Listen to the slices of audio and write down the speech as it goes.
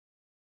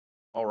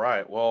All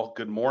right. Well,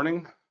 good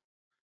morning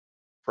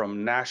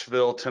from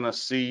Nashville,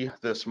 Tennessee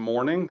this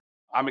morning.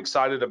 I'm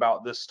excited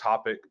about this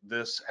topic.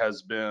 This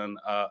has been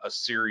a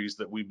series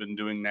that we've been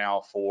doing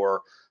now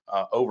for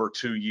over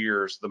 2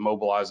 years, the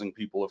Mobilizing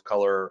People of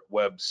Color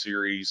web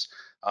series.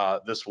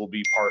 This will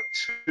be part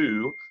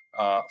two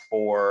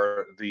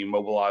for the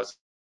Mobilizing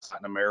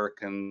Latin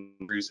American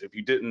series. If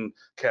you didn't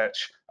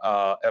catch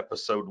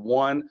episode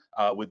one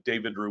with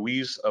David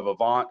Ruiz of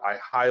Avant, I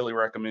highly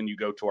recommend you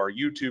go to our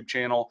YouTube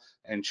channel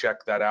and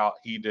check that out.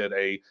 He did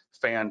a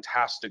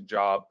fantastic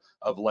job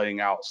of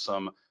laying out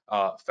some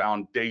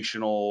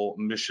foundational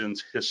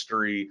missions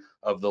history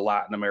of the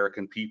Latin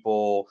American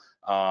people,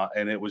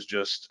 and it was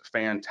just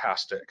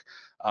fantastic.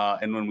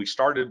 And when we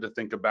started to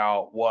think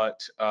about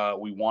what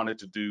we wanted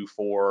to do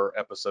for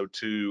episode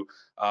two,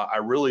 I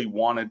really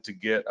wanted to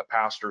get a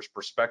pastor's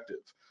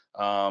perspective.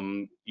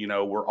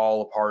 We're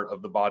all a part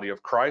of the body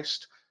of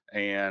Christ,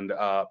 and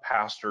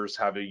pastors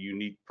have a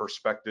unique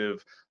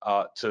perspective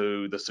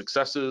to the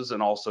successes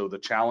and also the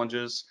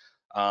challenges.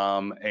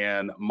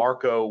 And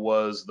Marco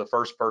was the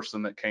first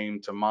person that came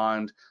to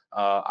mind.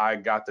 I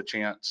got the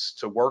chance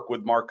to work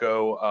with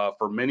Marco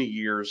for many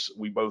years.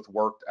 We both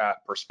worked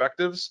at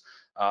Perspectives.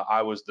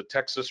 I was the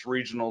Texas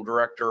regional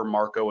director.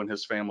 Marco and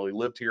his family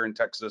lived here in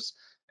Texas,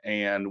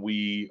 and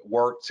we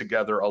worked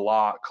together a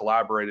lot,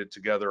 collaborated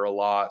together a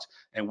lot,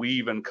 and we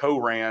even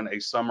co-ran a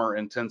summer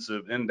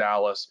intensive in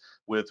Dallas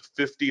with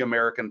 50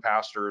 American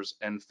pastors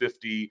and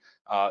 50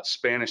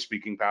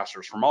 Spanish-speaking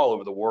pastors from all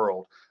over the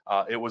world.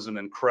 It was an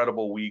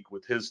incredible week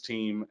with his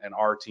team and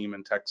our team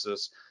in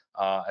Texas,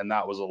 and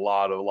that was a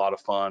lot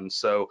of fun.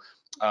 So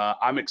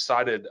I'm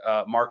excited.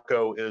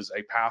 Marco is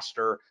a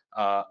pastor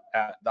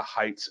at the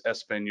Heights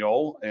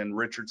Español in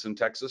Richardson,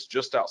 Texas,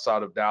 just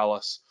outside of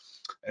Dallas.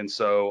 And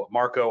so,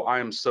 Marco, I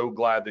am so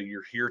glad that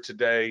you're here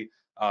today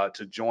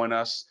to join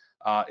us.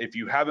 If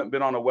you haven't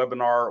been on a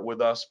webinar with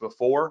us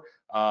before,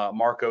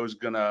 Marco is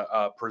going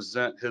to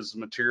present his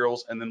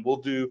materials, and then we'll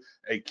do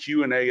a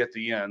Q&A at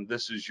the end.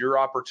 This is your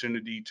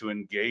opportunity to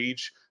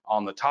engage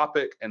on the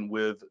topic and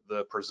with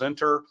the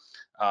presenter.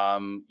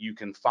 You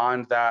can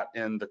find that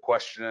in the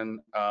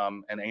question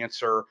and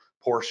answer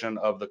portion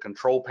of the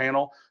control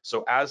panel.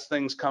 So as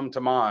things come to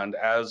mind,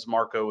 as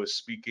Marco is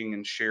speaking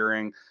and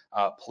sharing,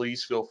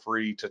 please feel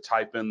free to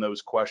type in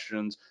those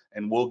questions,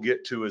 and we'll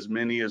get to as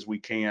many as we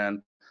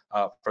can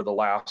for the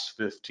last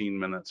 15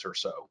 minutes or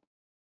so.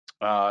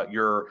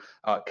 Your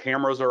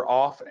cameras are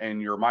off and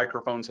your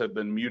microphones have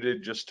been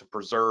muted just to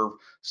preserve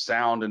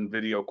sound and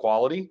video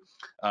quality,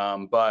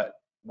 but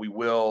we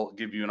will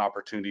give you an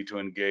opportunity to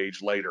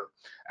engage later.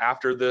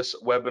 After this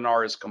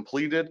webinar is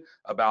completed,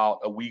 about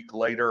a week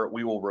later,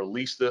 we will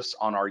release this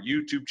on our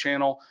YouTube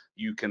channel.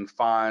 You can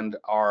find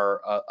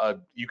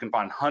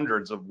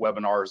hundreds of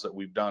webinars that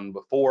we've done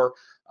before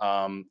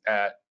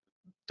at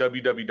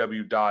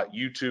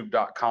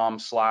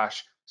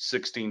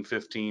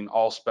www.youtube.com/1615,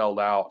 all spelled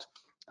out.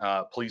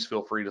 Please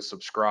feel free to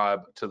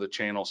subscribe to the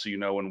channel so you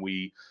know when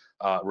we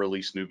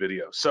release new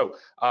videos. So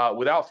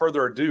without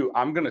further ado,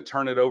 I'm going to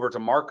turn it over to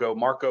Marco.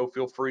 Marco,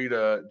 feel free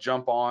to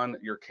jump on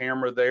your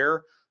camera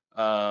there.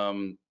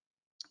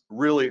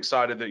 Really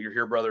excited that you're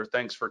here, brother.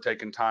 Thanks for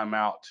taking time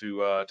out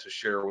to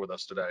share with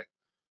us today.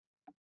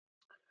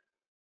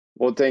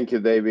 Well, thank you,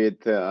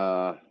 David.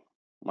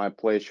 My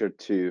pleasure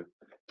to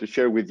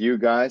share with you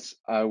guys.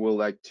 I'm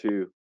going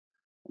to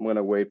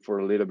wait for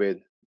a little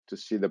bit to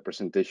see the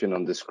presentation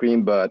on the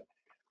screen, but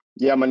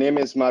yeah, my name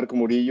is Marco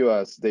Murillo.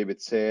 As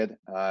David said,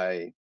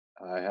 I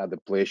had the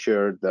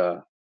pleasure,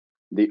 the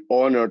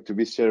honor to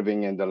be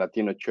serving in the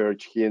Latino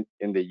church here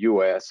in the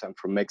U.S. I'm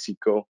from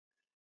Mexico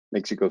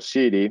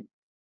City,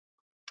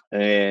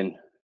 and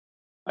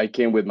I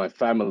came with my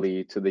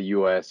family to the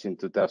U.S. in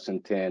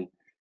 2010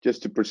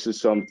 just to pursue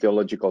some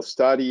theological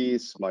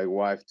studies. My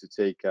wife to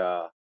take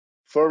a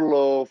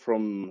furlough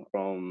from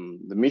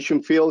the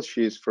mission field.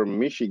 She's from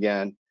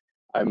Michigan.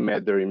 I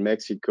met her in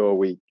Mexico.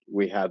 We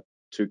had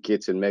 2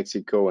 kids in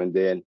Mexico, and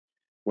then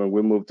when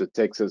we moved to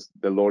Texas,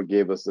 the Lord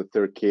gave us the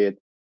 3rd kid.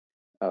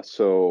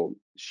 So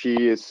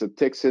she is a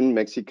Texan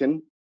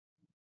Mexican,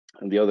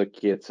 and the other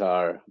kids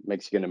are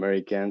Mexican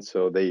American.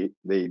 So they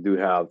do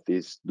have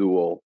this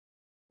dual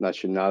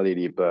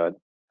nationality. But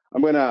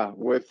I'm gonna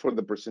wait for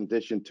the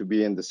presentation to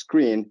be in the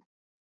screen.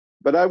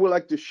 But I would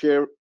like to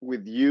share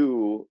with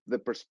you the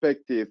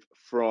perspective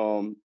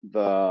from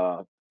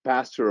the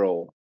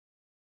pastoral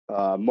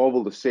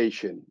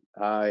mobilization.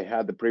 I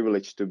had the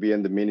privilege to be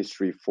in the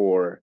ministry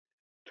for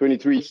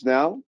 23 years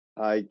now.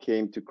 I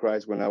came to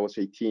Christ when I was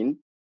 18.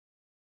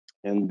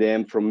 And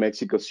then from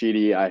Mexico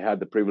City, I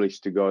had the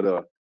privilege to go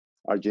to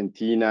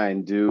Argentina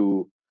and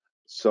do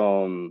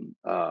some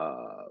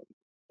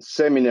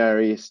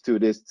seminary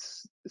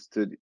studies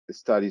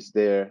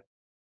there.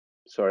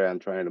 Sorry, I'm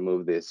trying to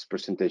move this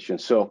presentation.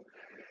 So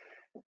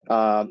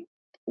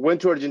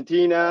went to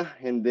Argentina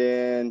and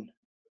then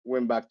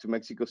went back to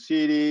Mexico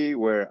City,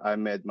 where I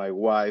met my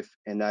wife,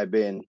 and I've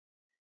been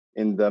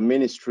in the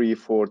ministry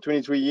for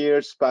 23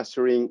 years,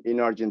 pastoring in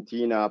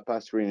Argentina,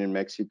 pastoring in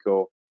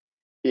Mexico,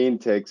 in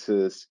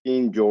Texas,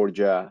 in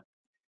Georgia,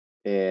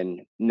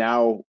 And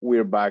now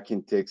we're back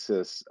in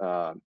Texas,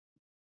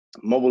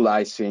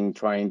 mobilizing,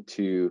 trying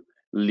to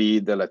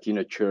lead the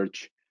Latino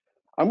church.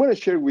 I'm going to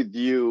share with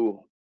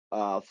you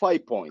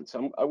 5 points.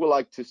 I would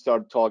like to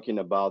start talking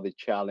about the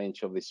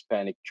challenge of the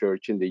Hispanic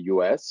church in the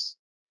U.S.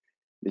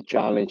 The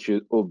challenge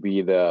will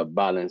be the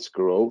balanced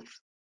growth.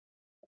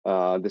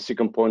 The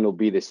second point will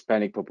be the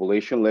Hispanic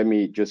population. Let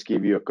me just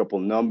give you a couple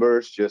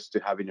numbers just to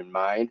have it in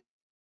mind,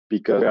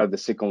 because we are the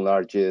second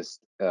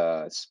largest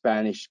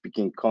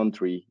Spanish-speaking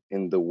country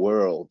in the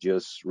world,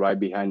 just right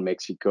behind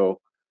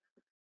Mexico,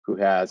 who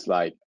has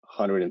like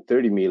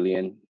 130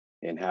 million,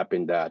 and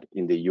happened that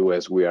in the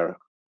US we are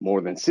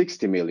more than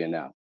 60 million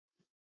now.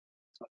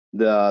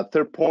 The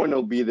third point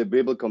will be the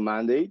biblical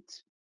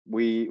mandate.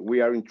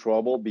 We are in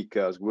trouble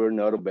because we're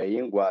not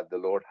obeying what the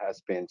Lord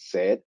has been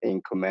said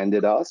and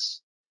commanded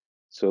us.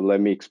 So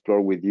let me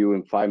explore with you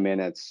in 5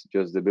 minutes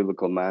just the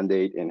biblical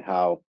mandate and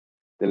how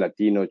the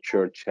Latino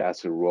church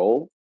has a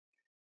role.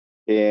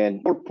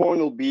 And fourth point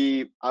will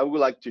be, I would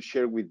like to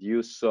share with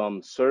you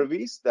some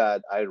surveys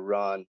that I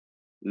run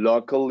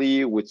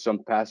locally with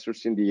some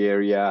pastors in the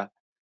area,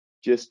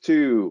 just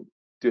to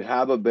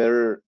have a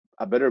better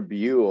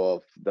view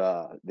of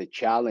the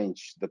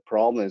challenge, the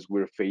problems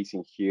we're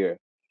facing here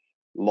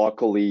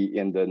locally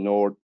in the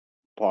north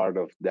part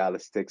of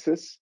Dallas,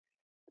 Texas.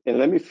 And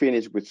let me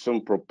finish with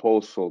some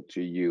proposal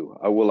to you.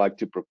 I would like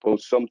to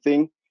propose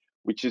something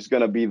which is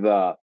going to be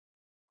the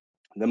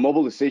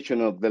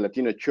mobilization of the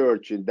Latino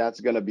church, and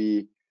that's going to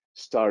be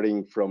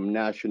starting from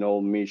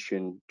national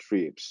mission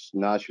trips,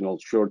 national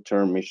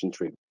short-term mission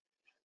trip.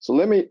 So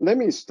let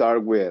me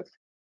start with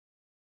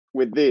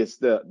this,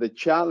 the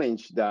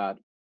challenge that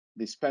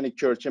the Hispanic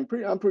church, I'm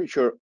pretty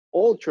sure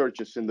all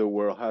churches in the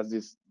world has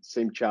this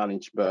same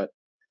challenge, but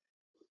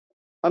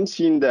I'm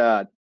seeing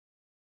that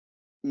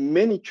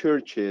many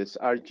churches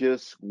are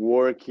just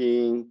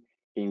working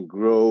in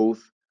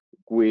growth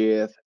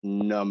with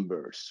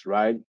numbers,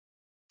 right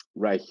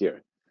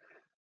here.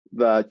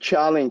 The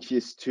challenge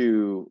is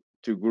to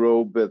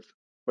grow, but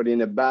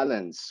in a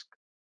balanced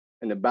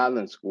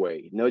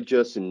way, not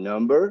just a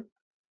number.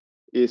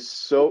 It's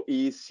so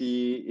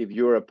easy, if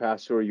you're a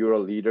pastor, you're a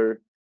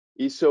leader,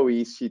 it's so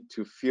easy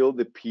to fill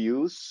the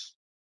pews,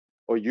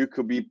 or you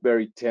could be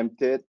very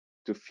tempted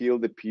to fill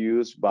the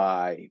pews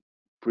by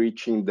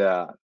preaching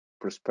the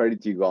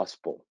prosperity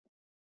gospel,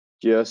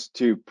 just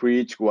to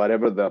preach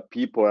whatever the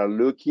people are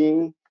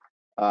looking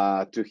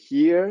to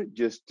hear,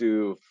 just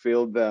to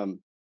fill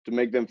them, to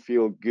make them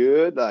feel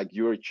good, like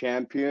you're a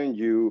champion,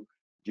 you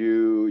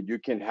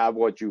can have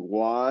what you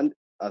want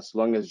as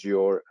long as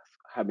you're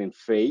having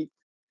faith.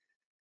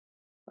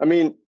 I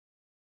mean,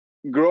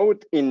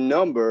 growth in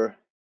number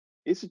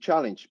is a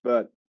challenge,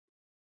 but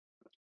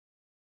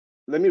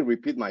let me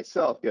repeat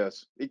myself,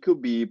 because it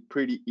could be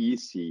pretty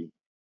easy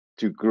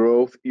to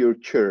grow your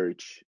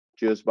church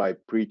just by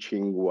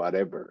preaching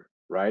whatever,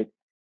 right?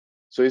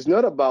 So it's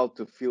not about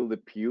to fill the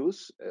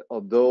pews,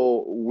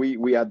 although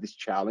we have this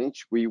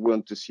challenge. We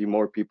want to see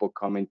more people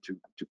coming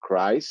to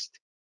Christ,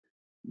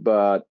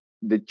 but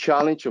the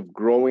challenge of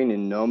growing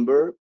in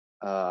number,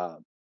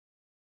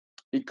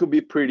 it could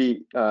be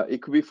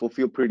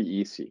fulfilled pretty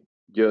easy.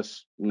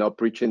 Just not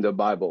preaching the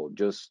Bible,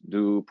 just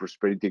do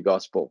prosperity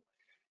gospel.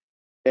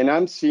 And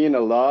I'm seeing a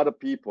lot of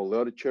people, a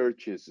lot of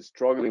churches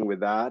struggling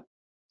with that.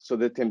 So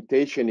the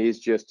temptation is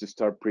just to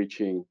start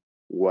preaching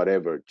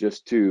whatever,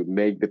 just to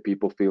make the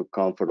people feel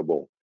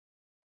comfortable.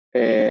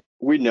 And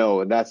we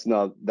know that's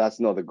not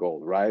the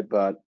goal, right?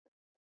 But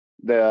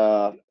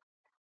the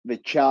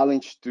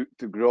challenge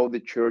to grow the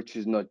church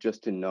is not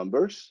just in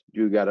numbers.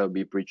 You gotta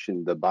be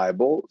preaching the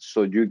Bible,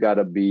 so you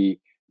gotta be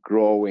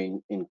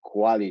growing in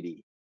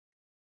quality.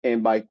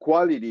 And by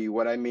quality,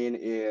 what I mean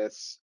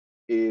is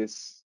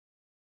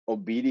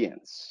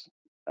obedience.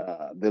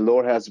 The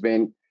Lord has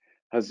been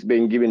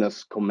giving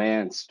us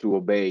commands to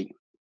obey.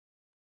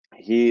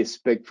 He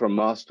expects from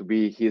us to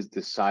be His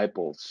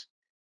disciples.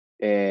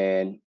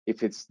 And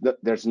if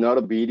there's not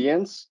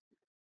obedience,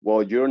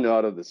 well, you're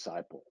not a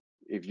disciple.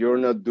 If you're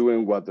not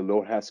doing what the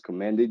Lord has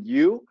commanded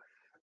you,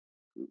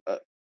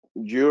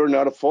 you're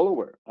not a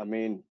follower. I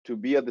mean, to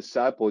be a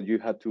disciple, you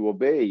have to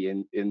obey.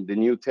 In the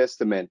New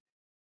Testament,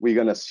 we're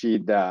going to see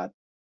that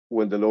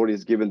when the Lord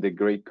is given the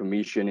Great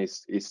Commission,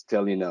 is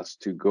telling us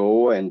to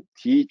go and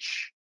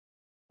teach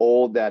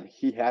all that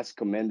He has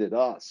commanded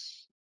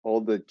us, all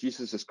the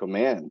Jesus's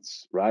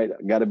commands, right?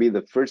 Got to be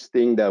the first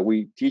thing that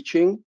we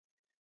teaching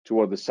to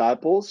our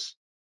disciples,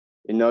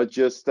 and not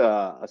just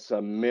as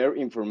a mere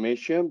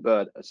information,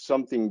 but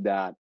something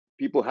that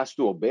people has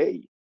to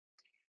obey.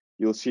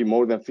 You'll see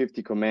more than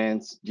 50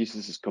 commands,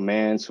 Jesus's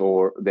commands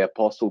or the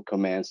apostle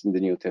commands in the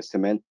New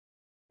Testament.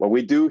 What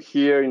we do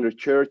here in the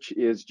church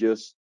is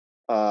just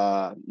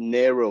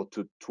narrow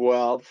to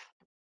 12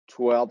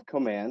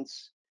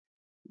 commands,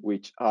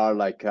 which are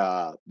like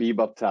be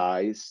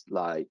baptized,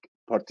 like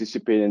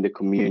participate in the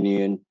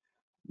communion.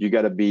 You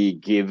got to be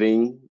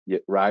giving,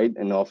 right,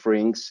 and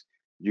offerings.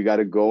 You got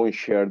to go and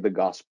share the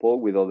gospel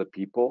with other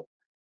people.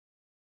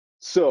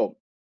 So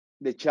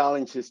the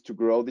challenge is to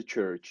grow the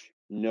church,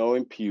 no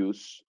in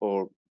pews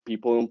or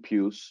people in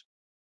pews,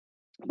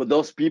 but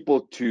those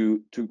people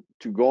to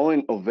go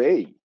and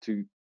obey,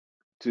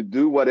 to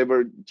do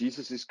whatever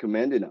Jesus is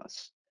commanding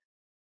us.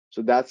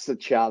 So that's the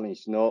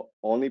challenge. Not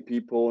only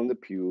people in the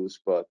pews,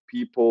 but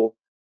people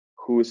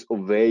who is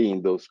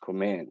obeying those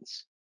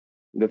commands.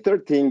 The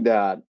third thing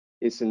that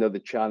is another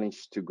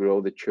challenge to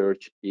grow the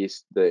church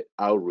is the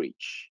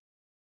outreach.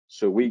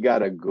 So we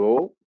gotta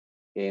go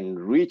and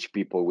reach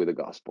people with the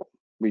gospel.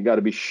 We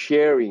gotta be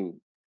sharing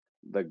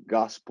the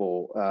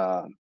gospel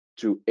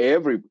to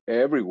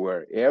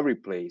everywhere, every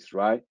place,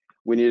 right?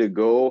 We need to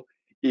go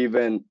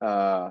even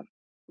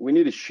we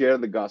need to share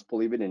the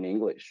gospel even in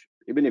English,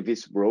 even if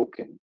it's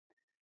broken,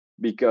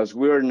 because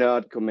we're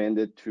not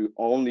commanded to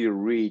only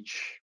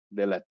reach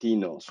the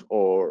Latinos,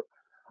 or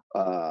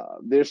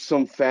there's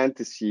some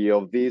fantasy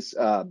of this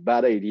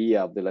bad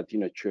idea of the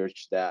Latino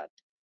church that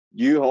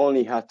you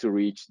only have to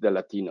reach the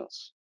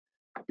Latinos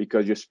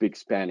because you speak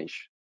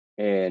Spanish.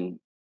 And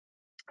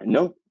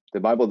no, the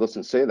Bible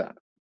doesn't say that.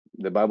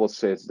 The Bible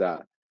says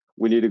that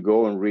we need to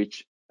go and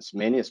reach as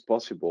many as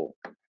possible.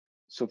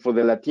 So for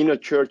the Latino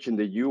church in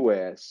the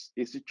US,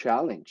 it's a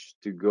challenge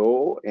to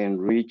go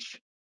and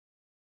reach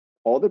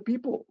other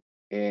people.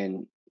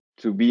 And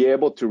to be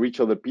able to reach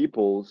other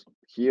people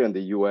here in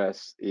the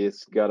US,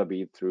 it's got to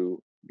be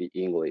through the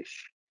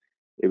English.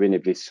 Even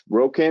if it's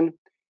broken,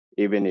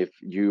 even if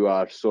you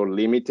are so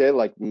limited,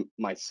 like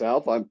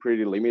myself, I'm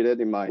pretty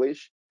limited in my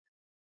English,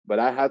 but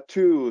I had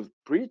to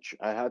preach.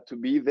 I had to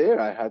be there.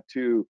 I had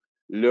to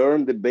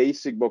learn the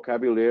basic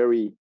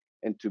vocabulary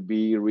and to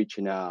be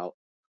reaching out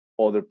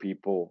other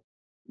people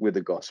with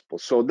the gospel.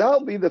 So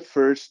that'll be the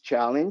first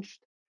challenge,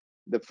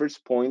 the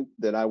first point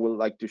that I would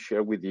like to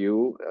share with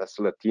you as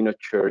a Latino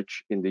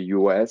church in the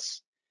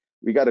US.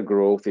 We got to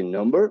grow in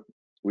number,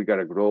 we got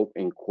to grow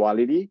in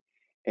quality,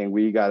 and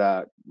we got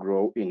to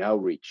grow in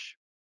outreach.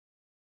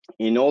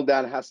 And all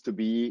that has to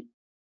be,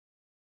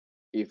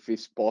 if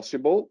it's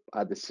possible,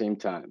 at the same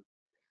time.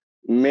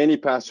 Many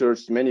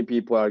pastors, many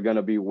people are going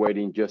to be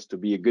waiting just to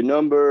be a good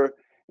number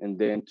and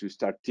then to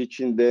start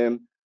teaching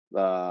them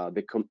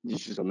the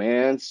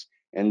commands.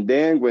 And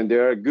then when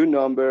they're a good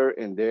number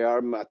and they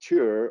are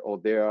mature or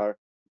they are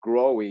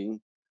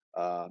growing,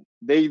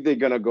 they're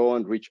going to go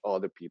and reach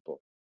other people.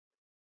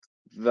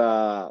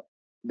 The,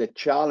 the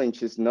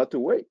challenge is not to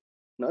wait,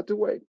 not to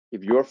wait.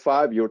 If you're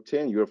 5, you're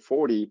 10, you're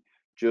 40,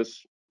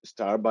 just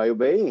start by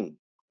obeying.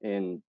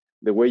 And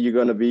the way you're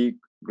going to be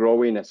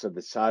growing as a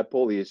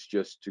disciple is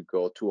just to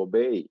go to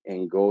obey,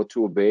 and go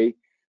to obey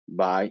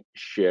by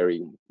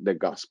sharing the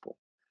gospel.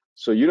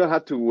 So you don't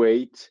have to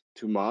wait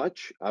too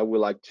much. I would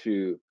like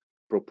to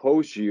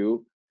propose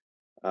you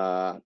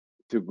to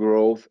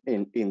growth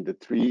in the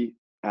 3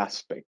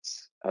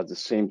 aspects at the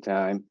same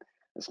time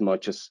as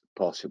much as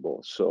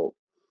possible. So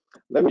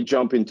let me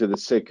jump into the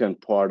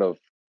second part of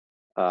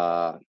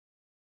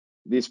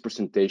this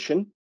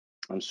presentation.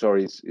 I'm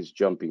sorry, it's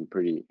jumping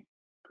pretty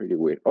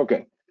weird.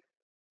 Okay,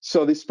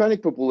 so the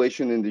Hispanic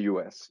population in the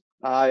U.S.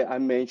 I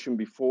mentioned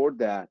before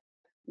that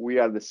we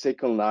are the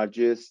second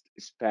largest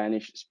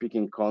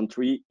Spanish-speaking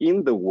country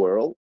in the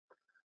world,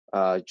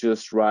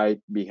 just right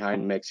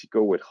behind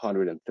Mexico with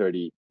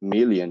 130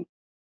 million.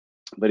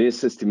 But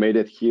it's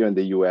estimated here in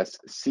the U.S.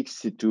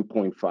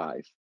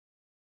 62.5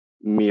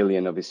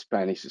 million of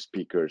Spanish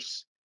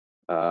speakers.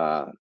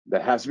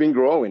 That has been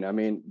growing. I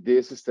mean,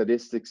 this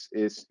statistics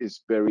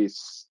is very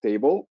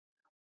stable.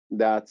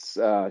 That's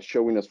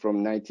showing us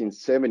from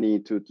 1970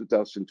 to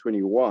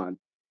 2021.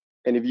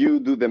 And if you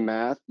do the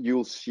math,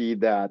 you'll see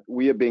that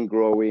we have been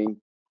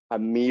growing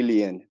 1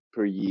 million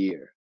per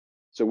year.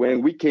 So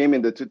when we came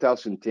in the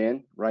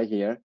 2010, right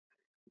here,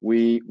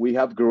 we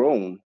have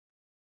grown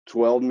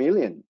 12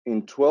 million.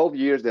 In 12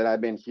 years that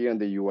I've been here in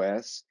the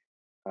US,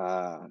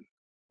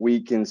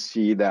 we can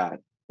see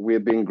that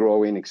we've been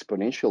growing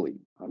exponentially.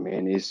 I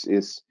mean,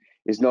 it's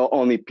not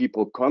only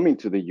people coming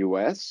to the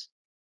US,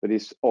 but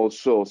it's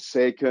also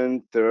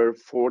second, third,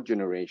 fourth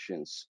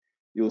generations.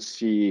 You'll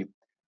see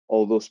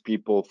all those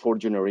people, 4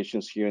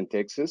 generations here in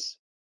Texas.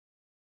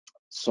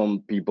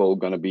 Some people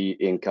gonna be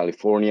in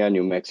California,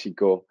 New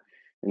Mexico,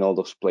 and all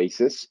those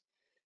places.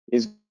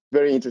 It's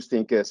very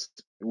interesting because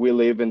we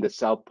live in the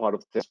south part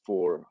of Texas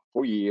for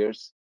 4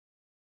 years,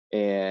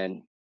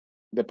 and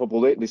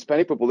the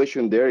Hispanic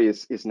population there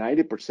is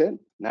 90%.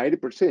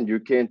 90%.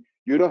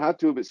 You don't have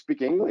to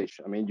speak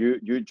English. I mean,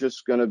 you're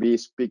just gonna be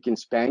speaking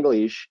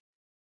Spanglish,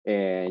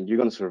 and you're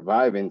gonna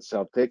survive in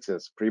South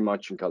Texas. Pretty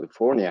much in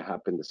California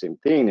happened the same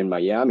thing. In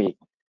Miami,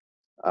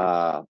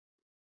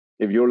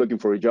 if you're looking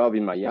for a job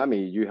in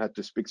Miami, you had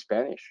to speak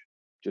Spanish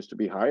just to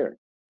be hired.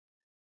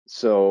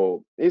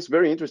 So it's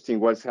very interesting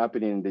what's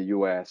happening in the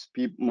U.S.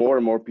 More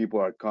and more people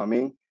are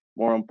coming.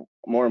 More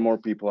and more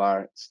people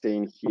are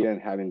staying here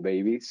and having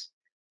babies.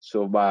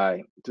 So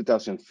by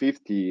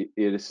 2050,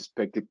 it is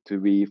expected to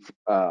be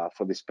for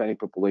the Hispanic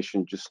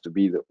population just to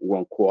be the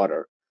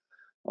 1/4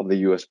 of the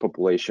U.S.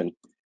 population.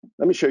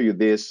 Let me show you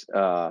this.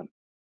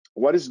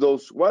 What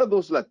are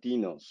those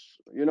Latinos?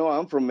 You know,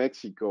 I'm from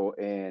Mexico,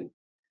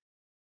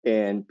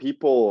 and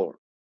people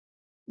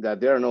that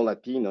there are no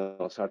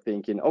Latinos are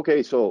thinking,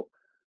 okay, so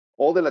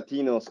all the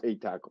Latinos ate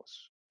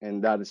tacos,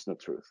 and that is not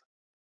truth.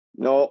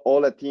 No,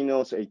 all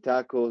Latinos ate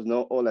tacos.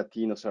 No, all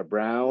Latinos are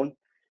brown.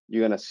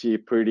 You're gonna see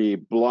pretty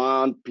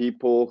blonde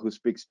people who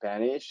speak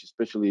Spanish,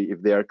 especially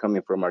if they are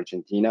coming from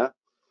Argentina,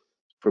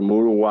 from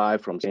Uruguay,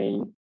 from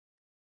Spain.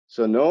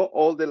 So no,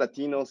 all the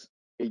Latinos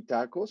ate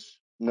tacos.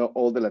 No,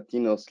 all the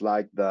Latinos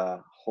like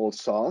the whole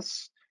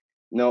sauce.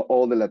 No,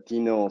 all the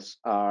Latinos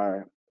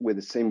are with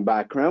the same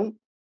background.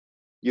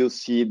 You'll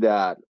see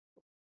that,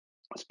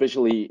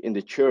 especially in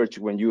the church,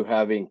 when you're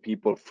having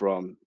people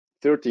from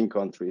 13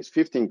 countries,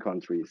 15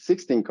 countries,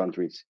 16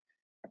 countries,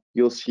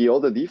 you'll see all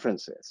the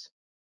differences.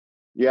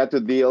 You have to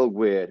deal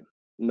with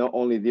not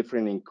only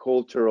different in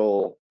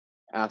cultural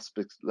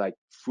aspects like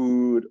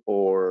food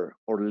or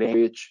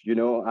language. You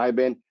know, I've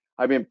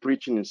been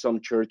preaching in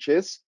some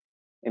churches,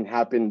 and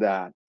happened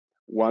that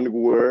one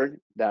word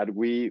that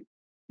we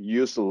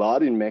use a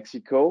lot in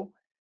Mexico,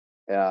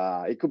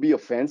 it could be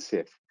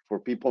offensive for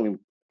people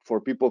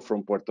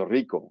from Puerto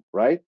Rico,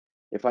 right?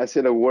 If I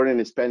said a word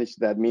in Spanish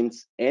that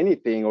means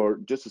anything or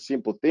just a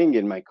simple thing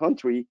in my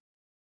country,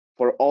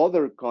 for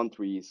other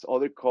countries,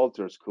 other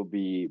cultures could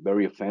be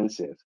very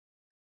offensive.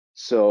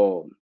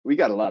 So we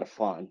got a lot of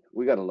fun.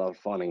 We got a lot of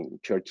fun in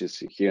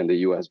churches here in the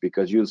U.S.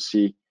 because you'll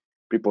see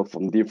people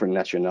from different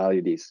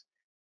nationalities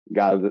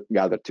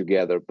gather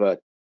together.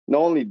 But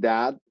not only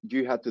that,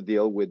 you have to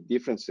deal with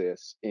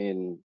differences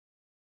in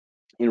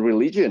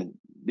religion,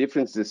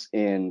 differences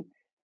in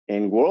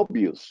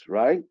worldviews,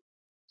 right?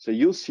 So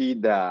you'll see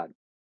that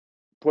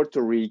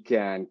Puerto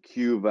Rican,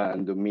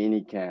 Cuban,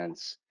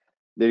 Dominicans,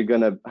 they're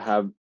gonna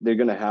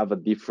have a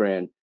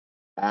different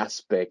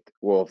aspect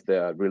of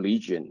the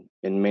religion,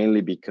 and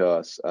mainly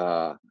because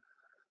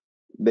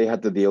they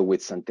had to deal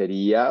with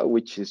Santeria,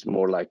 which is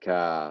more like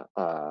a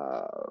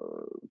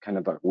kind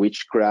of a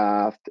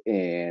witchcraft,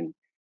 and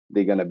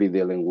they're gonna be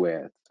dealing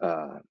with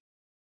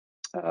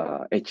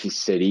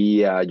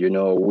hechiceria, you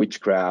know,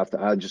 witchcraft.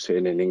 I'll just say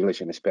it in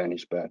English and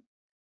Spanish, but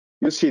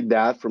you see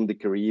that from the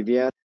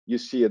Caribbean. You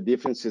see a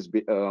differences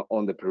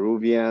on the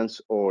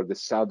Peruvians or the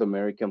South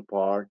American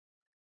part,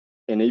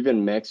 and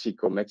even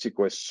Mexico.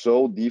 Mexico is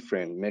so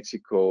different.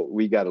 Mexico,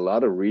 we got a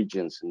lot of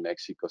regions in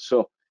Mexico.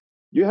 So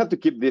you have to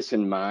keep this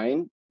in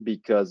mind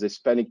because the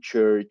Hispanic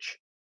church,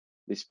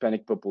 the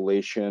Hispanic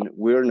population,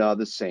 we're not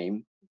the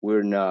same.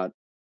 We're not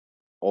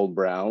all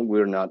brown.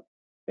 We're not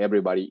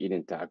everybody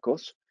eating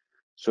tacos.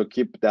 So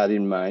keep that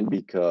in mind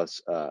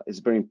because it's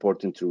very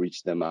important to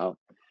reach them out.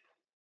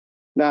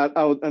 Now,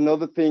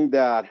 another thing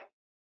that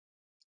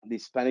the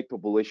Hispanic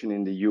population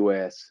in the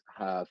U.S.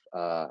 have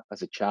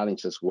as a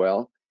challenge as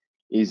well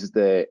is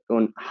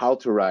on how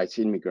to raise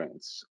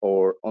immigrants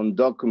or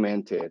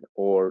undocumented,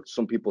 or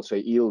some people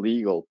say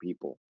illegal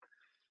people.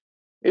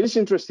 It is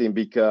interesting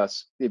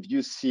because if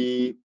you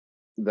see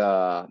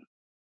the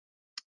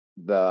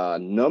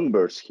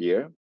numbers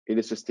here, it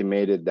is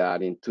estimated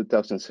that in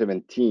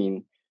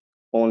 2017,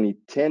 only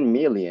 10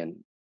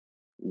 million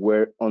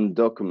were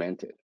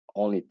undocumented.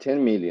 Only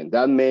 10 million.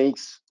 That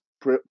makes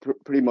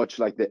pretty much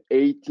like the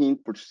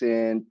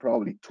 18%,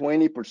 probably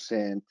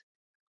 20%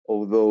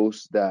 of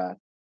those that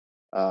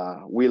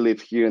we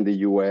live here in the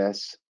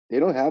US, they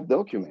don't have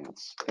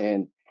documents.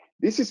 And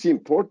this is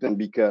important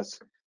because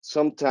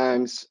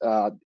sometimes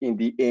in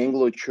the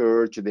Anglo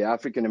church, the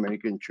African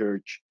American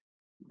church,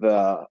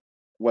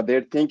 what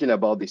they're thinking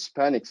about the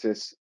Hispanics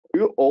is,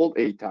 you all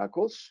ate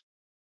tacos,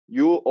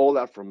 you all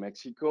are from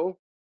Mexico,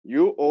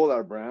 you all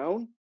are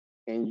brown,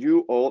 and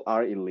you all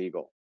are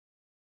illegal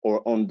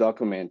or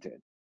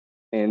undocumented.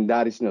 And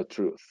that is not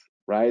truth,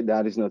 right?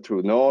 That is not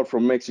true. No,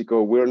 from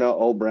Mexico, we're not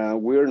all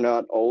brown, we're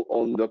not all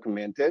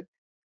undocumented.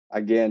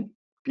 Again,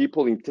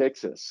 people in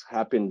Texas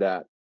happen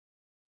that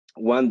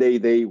one day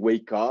they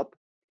wake up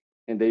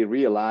and they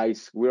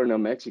realize we're not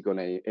Mexico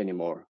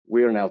anymore.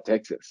 We're now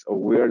Texas, or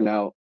we're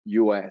now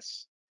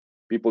US.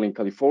 People in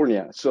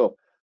California. So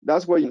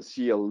that's why you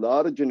see a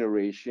lot of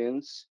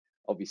generations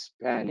of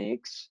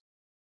Hispanics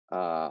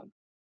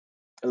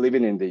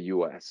living in the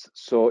US.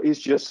 So it's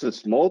just a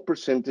small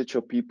percentage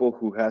of people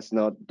who has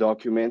not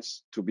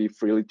documents to be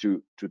freely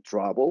to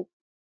travel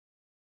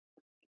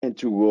and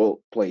to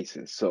go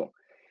places. So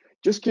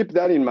just keep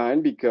that in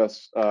mind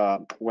because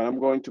what I'm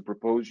going to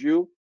propose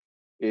you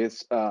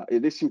is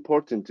it is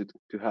important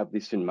to have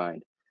this in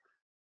mind.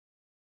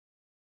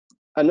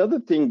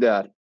 Another thing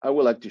that I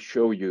would like to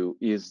show you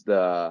is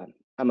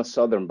I'm a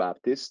Southern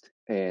Baptist,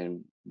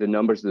 and the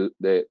numbers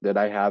that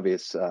I have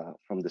is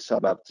from the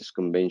Southern Baptist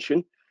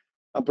Convention.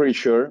 I'm pretty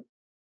sure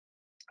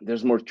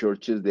there's more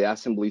churches. The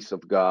Assemblies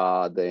of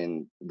God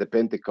and the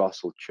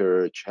Pentecostal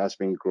Church has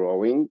been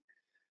growing.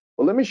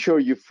 Well, let me show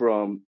you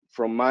from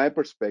my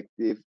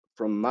perspective,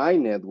 from my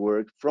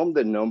network, from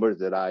the numbers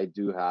that I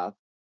do have,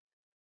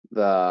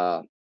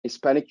 the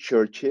Hispanic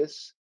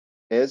churches,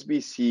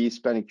 SBC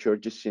Hispanic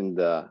churches in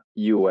the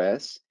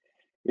US.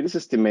 It is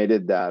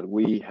estimated that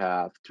we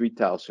have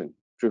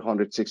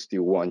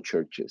 3,361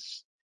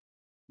 churches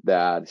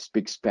that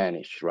speak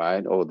Spanish,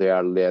 right? Or they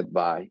are led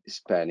by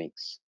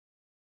Hispanics.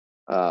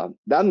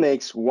 That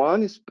makes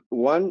one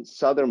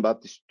Southern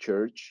Baptist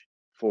church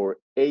for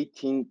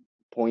 18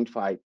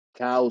 0.5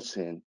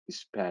 thousand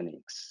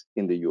Hispanics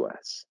in the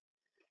US.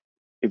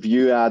 If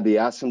you add the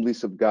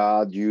Assemblies of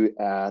God, you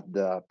add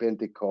the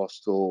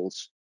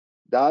Pentecostals,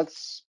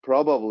 that's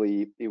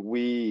probably, if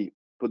we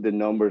put the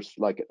numbers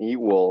like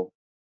equal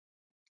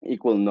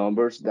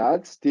numbers,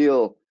 that's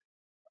still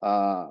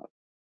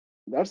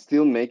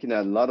making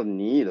a lot of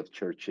need of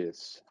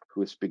churches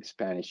who speak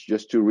Spanish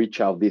just to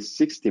reach out this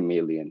 60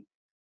 million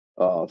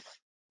of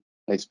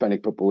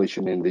Hispanic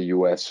population in the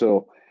US.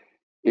 So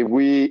if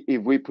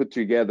we put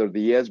together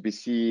the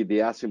SBC, the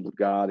Assembly of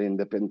God, and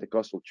the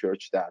Pentecostal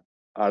Church, that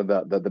are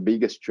the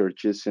biggest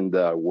churches in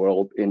the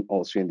world, and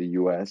also in the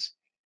US,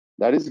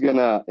 that's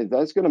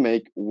gonna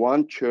make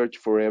one church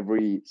for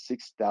every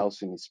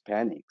 6,000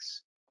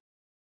 Hispanics.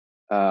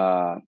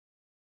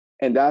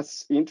 And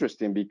that's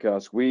interesting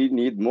because we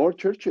need more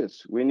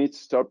churches. We need to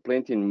start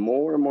planting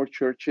more and more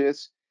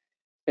churches.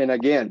 And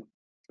again,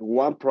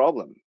 one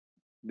problem,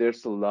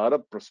 there's a lot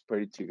of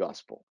prosperity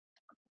gospel.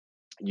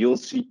 You'll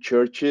see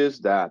churches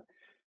that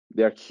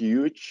they're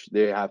huge.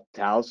 They have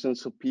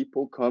thousands of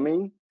people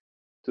coming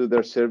to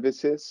their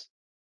services.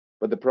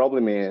 But the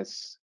problem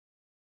is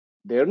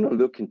they're not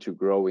looking to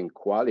grow in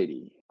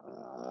quality.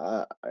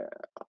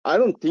 I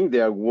don't think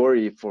they are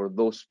worried for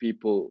those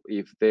people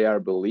if they are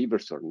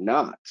believers or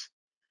not.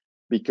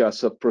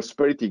 Because of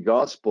prosperity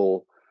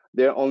gospel,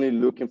 they're only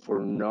looking for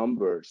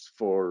numbers,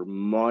 for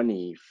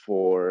money,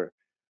 for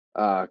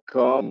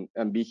come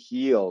and be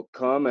healed,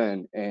 come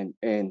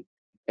and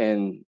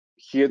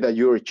hear that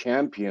you're a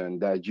champion,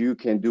 that you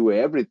can do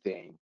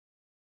everything,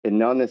 and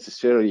not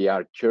necessarily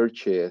our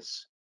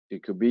churches.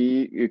 It could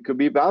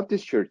be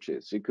Baptist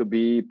churches, it could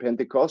be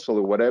Pentecostal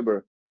or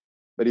whatever.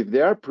 But if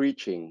they are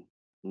preaching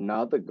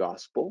not the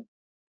gospel,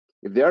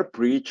 if they are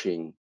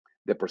preaching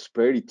the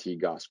prosperity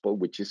gospel,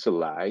 which is a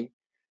lie,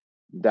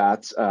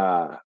 that's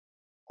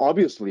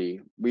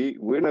obviously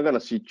we're not going to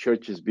see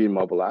churches being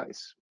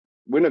mobilized.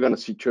 We're not going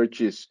to see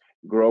churches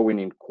growing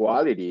in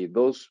quality.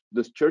 Those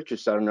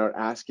churches are not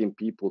asking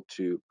people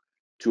to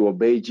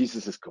obey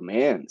Jesus's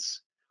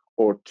commands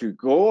or to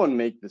go and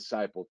make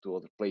disciples to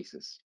other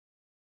places.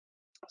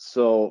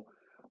 So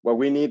what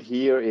we need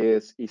here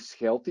is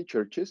healthy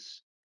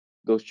churches,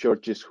 those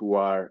churches who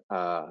are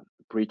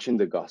preaching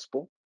the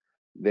gospel.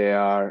 They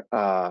are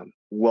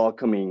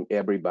welcoming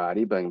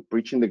everybody by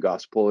preaching the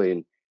gospel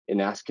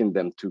and asking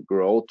them to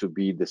grow, to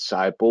be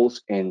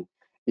disciples. And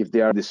if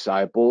they are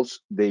disciples,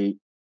 they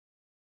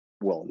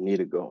need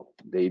to go.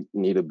 They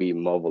need to be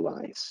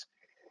mobilized.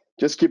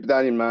 Just keep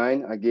that in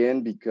mind,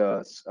 again,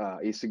 because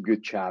it's a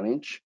good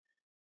challenge.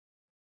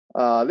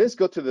 Let's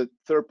go to the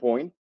third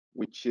point,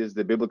 which is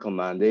the biblical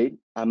mandate.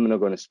 I'm not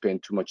going to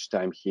spend too much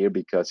time here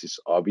because it's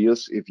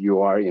obvious. If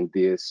you are in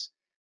this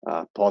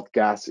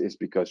podcast, it's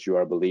because you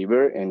are a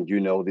believer and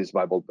you know these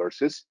Bible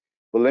verses.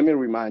 But let me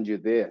remind you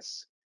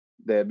this.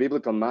 The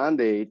biblical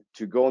mandate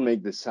to go and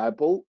make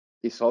disciples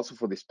is also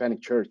for the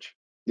Hispanic church.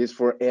 It's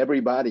for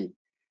everybody.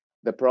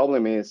 The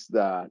problem is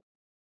that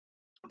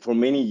for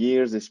many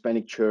years, the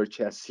Hispanic church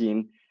has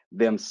seen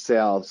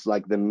themselves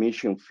like the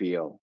mission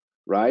field,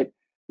 right?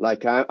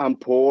 Like I'm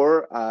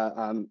poor,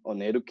 I'm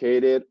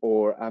uneducated,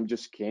 or I'm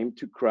just came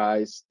to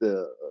Christ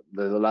the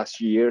last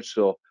year,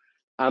 so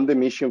I'm the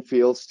mission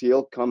field.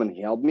 Still, come and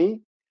help me.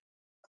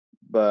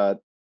 But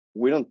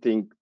we don't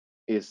think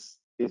is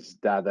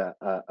that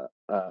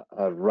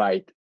a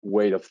right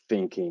way of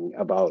thinking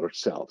about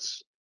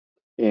ourselves.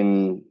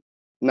 In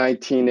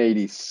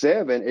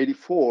 1987,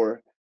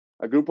 84,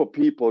 a group of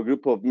people, a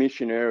group of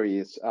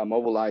missionaries,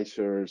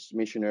 mobilizers,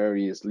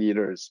 missionaries,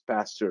 leaders,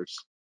 pastors,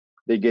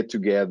 they get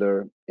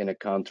together in a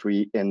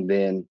country, and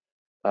then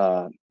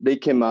they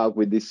came out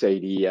with this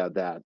idea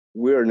that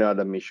we're not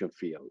a mission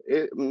field.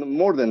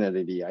 More than an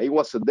idea, it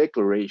was a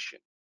declaration.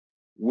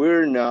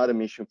 We're not a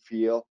mission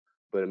field,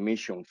 but a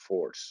mission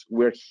force.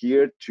 We're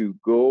here to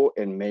go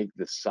and make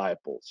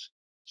disciples.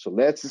 So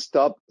let's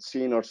stop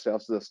seeing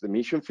ourselves as the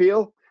mission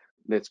field.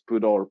 Let's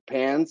put our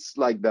pants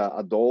like the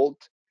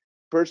adult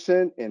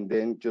person and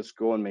then just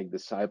go and make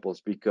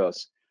disciples,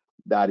 because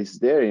that is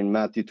there in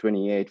Matthew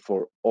 28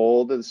 for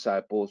all the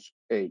disciples.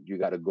 Hey, you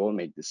got to go and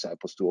make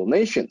disciples to all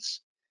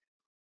nations.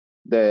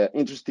 The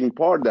interesting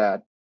part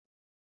that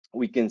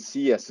we can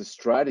see as a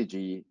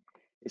strategy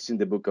is in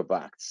the book of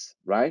Acts,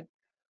 right?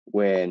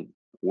 When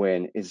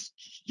is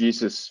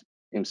Jesus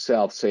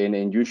himself saying,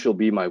 and you shall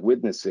be my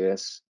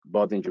witnesses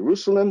both in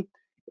Jerusalem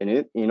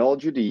and in all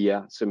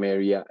Judea,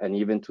 Samaria, and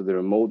even to the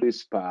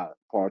remotest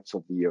parts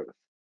of the earth.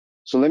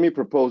 So let me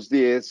propose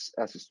this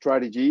as a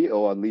strategy,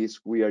 or at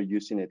least we are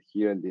using it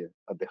here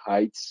at the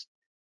Heights.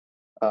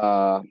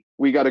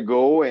 We got to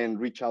go and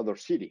reach out our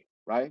city,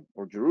 right?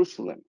 Or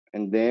Jerusalem.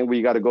 And then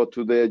we got to go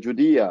to the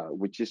Judea,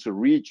 which is a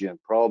region,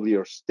 probably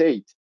our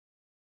state.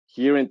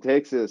 Here in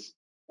Texas,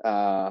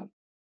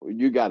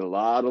 you got a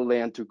lot of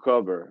land to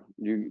cover.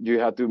 You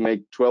have to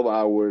make 12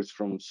 hours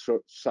from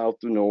south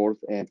to north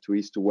and to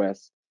east to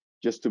west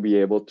just to be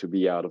able to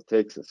be out of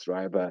Texas,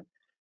 right? But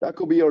that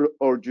could be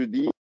our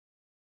Judea.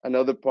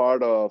 Another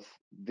part of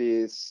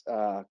this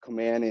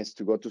command is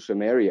to go to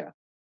Samaria.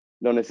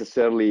 not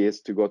necessarily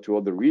is to go to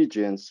other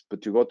regions,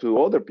 but to go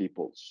to other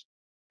peoples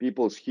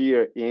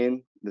here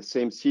in the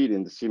same city,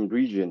 in the same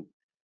region,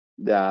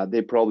 that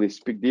they probably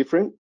speak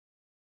different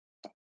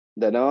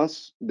than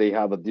us. They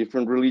have a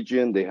different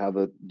religion, they have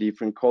a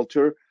different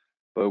culture,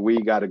 but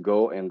we got to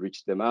go and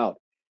reach them out.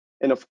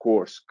 And of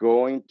course,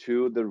 going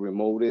to the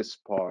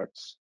remotest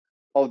parts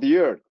of the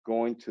earth,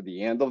 going to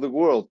the end of the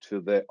world,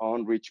 to the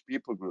unreached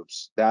people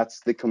groups.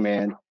 That's the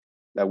command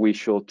that we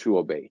should to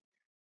obey.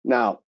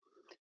 Now,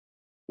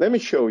 let me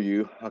show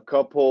you a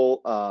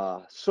couple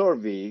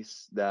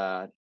surveys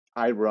that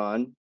I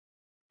run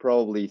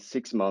probably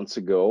 6 months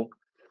ago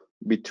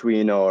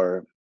between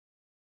our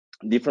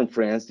different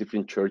friends,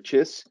 different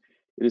churches.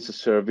 It is a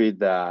survey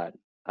that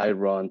I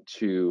run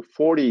to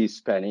 40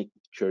 Hispanic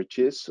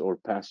churches or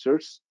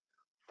pastors,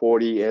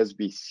 40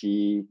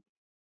 SBC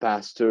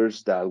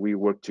pastors that we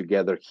work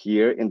together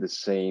here in the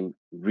same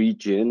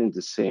region, in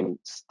the same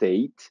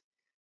state.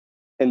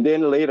 And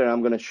then later,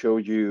 I'm going to show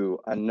you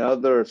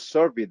another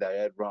survey that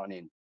I run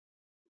in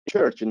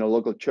church, in a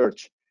local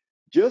church,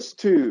 just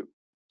to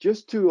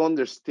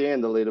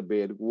understand a little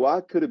bit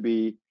what could it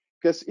be,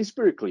 because it's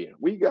pretty clear.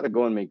 We got to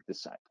go and make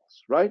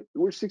disciples, right?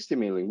 We're 60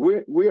 million.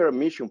 We are a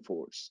mission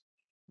force.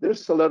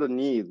 There's a lot of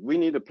need. We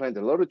need to plant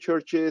a lot of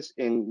churches,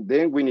 and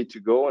then we need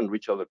to go and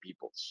reach other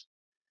peoples.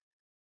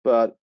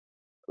 But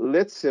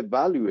let's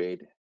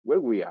evaluate where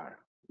we are,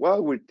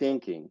 what we're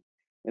thinking,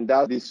 and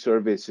that this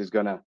service is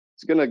gonna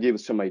give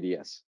us some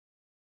ideas.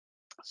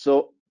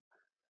 So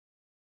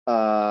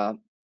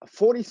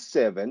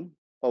 47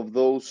 of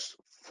those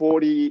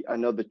 40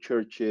 another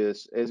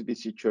churches,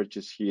 SBC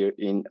churches here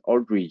in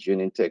our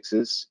region in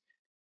Texas,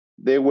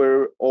 they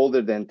were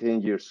older than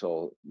 10 years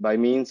old. By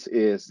means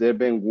is they've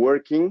been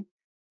working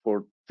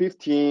for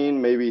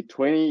 15, maybe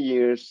 20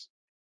 years,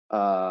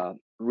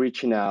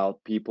 reaching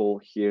out people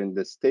here in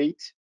the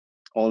state.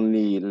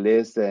 Only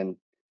less than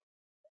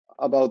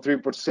about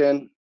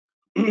 3%,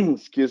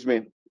 excuse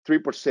me,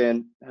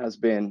 3% has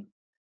been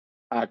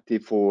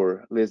active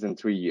for less than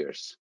 3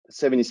 years.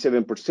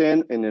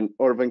 77% in an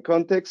urban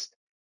context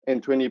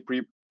and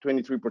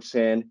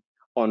 23%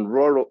 on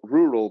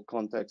rural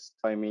context.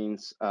 By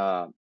means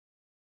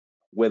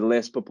where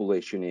less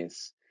population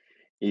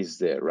is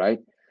there,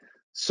 right?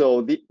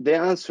 So the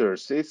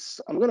answers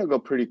is, I'm gonna go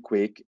pretty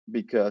quick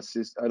because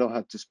I don't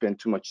have to spend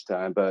too much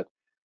time, but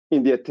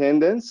in the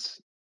attendance,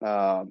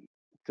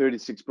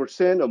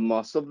 36% of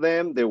most of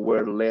them, there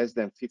were less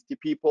than 50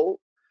 people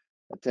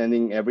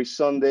attending every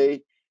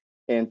Sunday,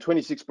 and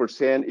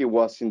 26% it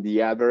was in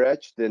the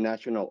average. The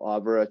national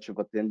average of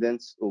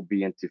attendance will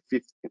be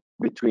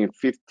between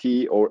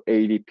 50 or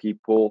 80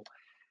 people,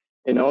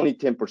 and only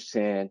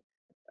 10%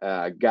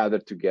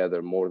 gathered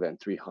together more than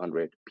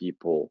 300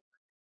 people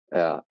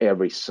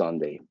every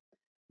Sunday.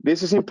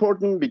 This is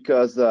important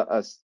because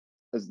as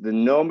the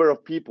number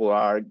of people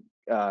are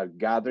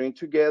gathering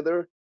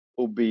together,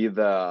 will be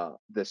the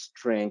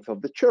strength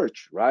of the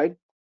church, right?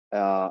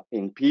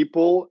 In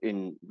people,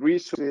 in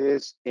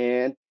resources,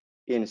 and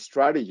in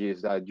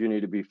strategies that you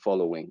need to be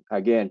following.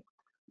 Again,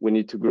 we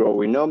need to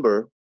grow in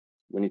number,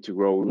 we need to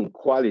grow in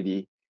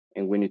quality,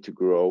 and we need to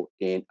grow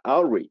in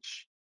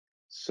outreach.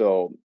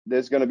 So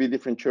there's going to be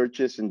different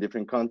churches in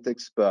different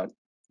contexts, but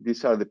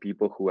these are the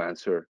people who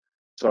answer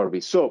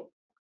surveys. So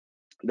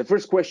the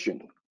first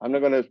question, I'm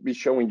not going to be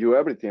showing you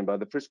everything, but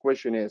the first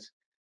question is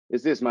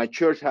this: my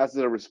church has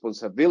the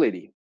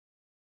responsibility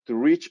to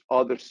reach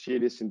other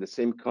cities in the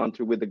same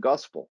country with the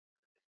gospel?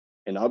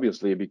 And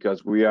obviously,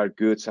 because we are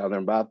good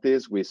Southern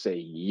Baptists, we say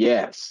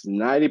yes.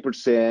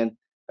 90%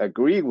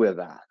 agree with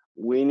that.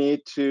 We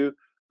need to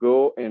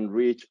go and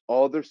reach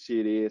other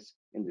cities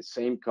in the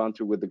same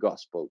country with the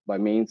gospel by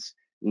means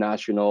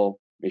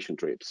national mission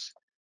trips.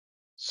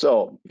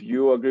 So if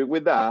you agree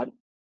with that,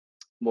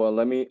 well,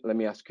 let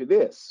me ask you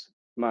this.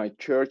 My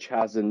church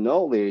has the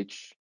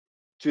knowledge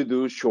to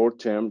do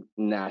short-term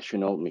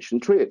national mission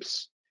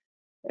trips.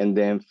 And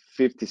then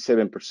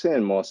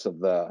 57%, most of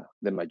the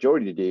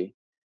majority,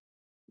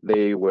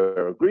 they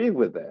were agreeing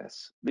with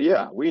this. But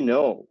yeah, we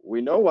know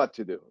what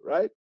to do,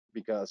 right?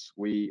 Because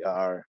we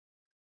are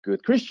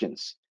good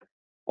Christians.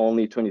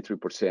 Only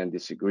 23%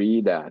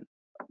 disagree that,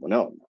 well,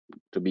 no,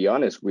 to be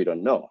honest, we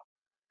don't know.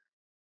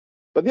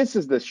 But this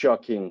is the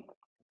shocking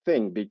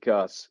thing,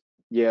 because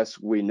yes,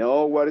 we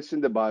know what is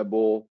in the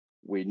Bible,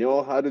 we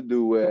know how to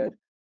do it,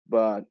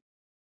 but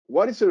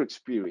what is our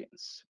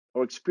experience?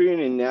 Our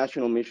experience in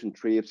national mission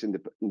trips in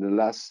the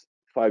last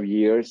 5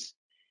 years,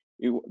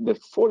 the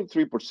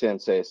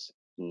 43% says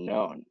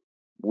none.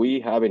 We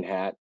haven't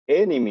had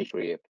any mission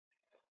trip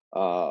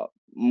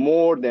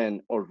more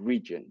than our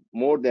region,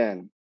 more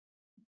than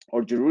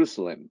our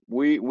Jerusalem.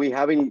 We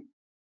haven't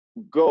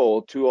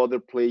go to other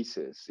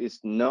places. It's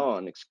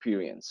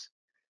non-experience.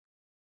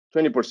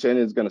 20%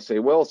 is going to say,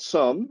 well,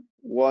 some,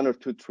 1 or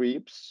 2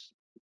 trips.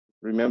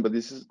 Remember,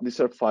 these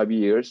are 5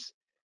 years.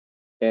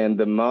 And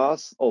the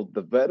most of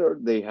the better,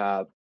 they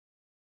have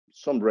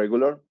some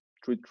regular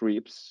 3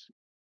 trips,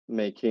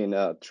 making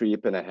a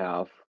trip and a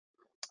half,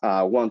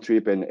 1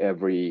 trip in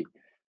every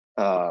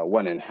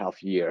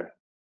 1.5 years.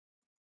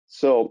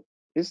 So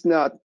it's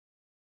not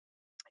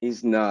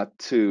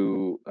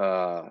too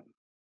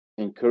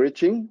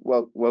encouraging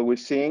what we're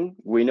seeing.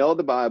 We know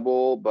the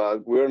Bible,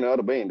 but we're not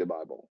obeying the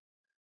Bible.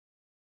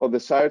 Of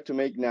desire to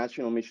make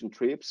national mission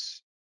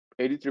trips,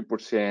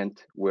 83%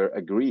 were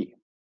agree.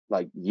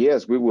 Like,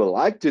 yes, we would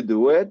like to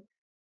do it.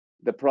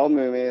 The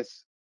problem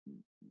is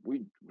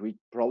we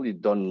probably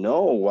don't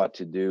know what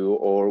to do,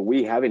 or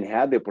we haven't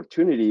had the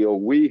opportunity, or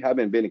we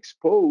haven't been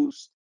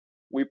exposed.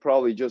 We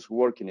probably just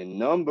working in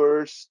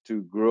numbers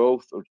to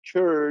growth or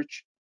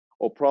church,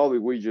 or probably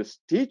we just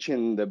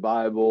teaching the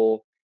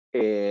Bible,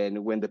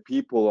 and when the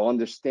people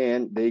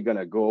understand, they're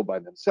gonna go by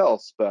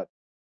themselves. But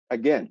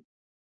again,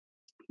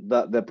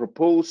 the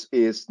propose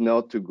is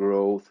not to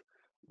growth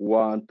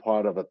one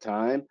part of a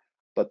time,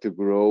 but to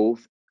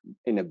growth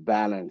in a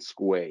balanced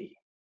way,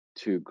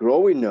 to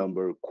grow in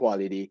number,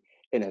 quality,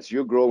 and as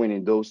you're growing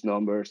in those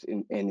numbers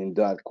and in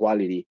that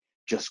quality,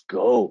 just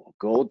go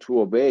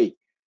to obey.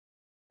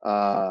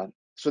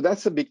 So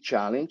that's a big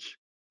challenge.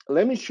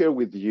 Let me share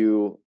with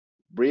you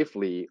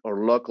briefly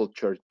our local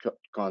church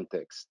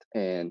context.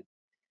 And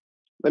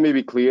let me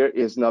be clear,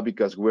 it's not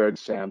because we're an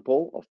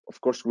example. Of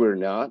course, we're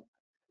not.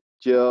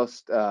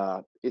 Just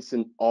it's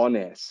an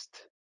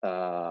honest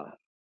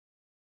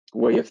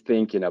way of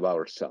thinking about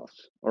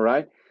ourselves. All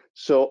right.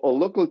 So a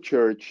local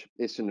church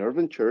is an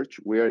urban church.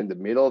 We are in the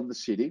middle of the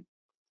city.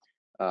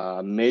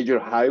 Major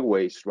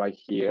highways right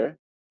here.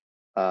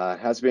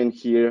 Has been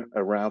here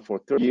around for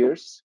 30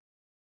 years,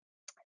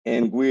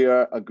 and we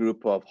are a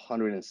group of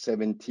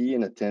 170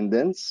 in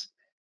attendance.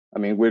 I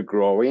mean, we're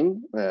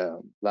growing.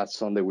 Last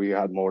Sunday we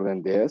had more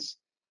than this,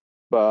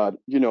 but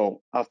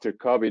after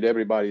COVID,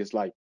 everybody is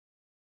like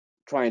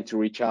trying to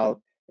reach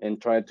out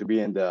and trying to be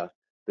in the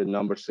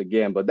numbers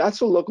again. But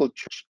that's a local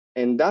church,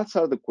 and that's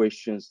are the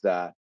questions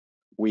that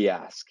we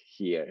ask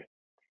here.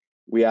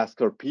 We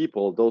ask our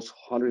people, those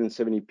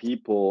 170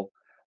 people,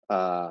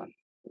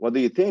 what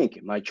do you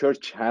think? My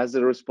church has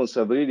the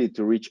responsibility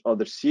to reach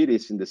other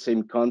cities in the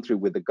same country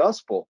with the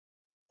gospel.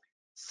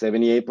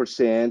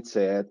 78%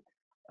 said,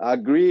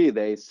 agree.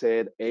 They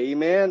said,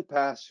 amen,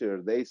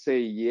 pastor. They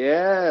say,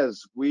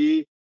 yes,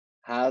 we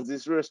have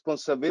this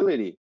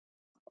responsibility.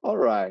 All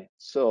right,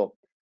 so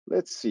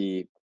let's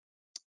see.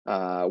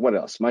 What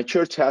else? My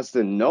church has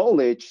the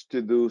knowledge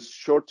to do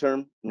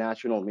short-term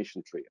national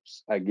mission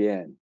trips.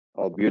 Again,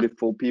 all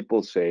beautiful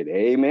people said,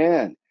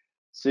 amen.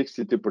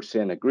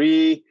 62%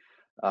 agree,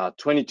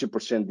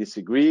 22%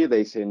 disagree.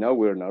 They say, no,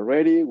 we're not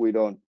ready. We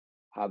don't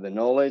have the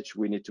knowledge.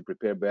 We need to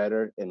prepare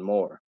better and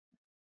more.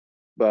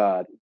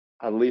 But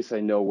at least I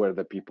know where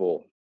the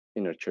people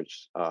in our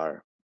church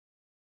are.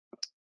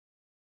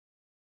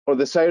 Or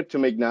desire to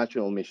make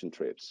national mission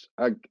trips.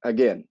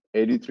 Again,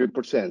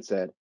 83%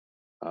 said,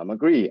 I'm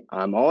agree.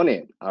 I'm on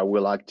it. I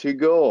would like to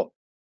go.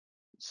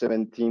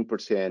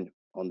 17%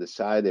 on the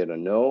side, they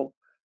don't know,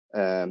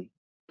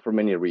 for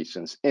many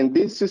reasons. And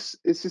this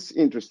is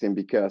interesting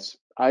because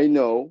I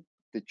know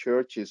the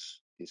church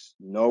is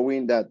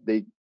knowing that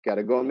they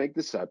gotta go and make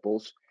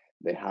disciples.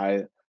 They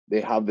have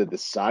the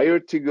desire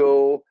to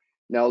go.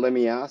 Now let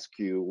me ask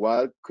you,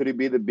 what could it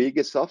be the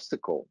biggest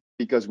obstacle?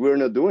 Because we're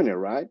not doing it,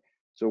 right?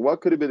 So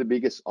what could it be the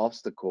biggest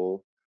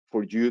obstacle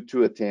for you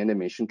to attend a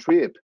mission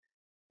trip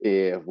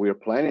if we're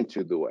planning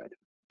to do it,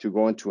 to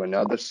go into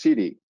another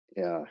city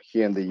here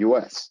in the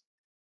US?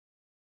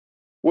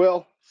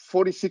 Well,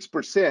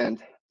 46%,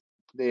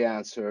 they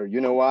answer,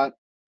 you know what?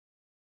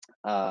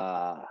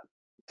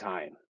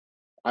 Time.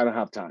 I don't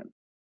have time.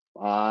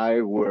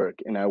 I work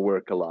and I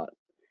work a lot.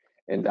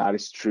 And that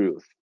is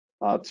truth.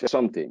 I'll tell you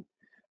something.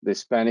 The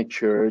Hispanic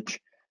church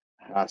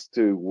has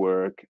to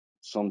work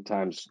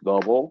sometimes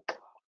double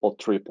or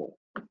triple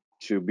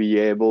to be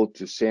able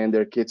to send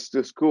their kids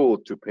to school,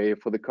 to pay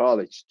for the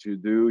college, to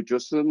do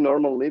just a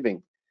normal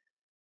living.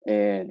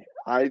 And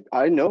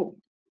I know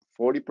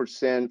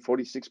 40%,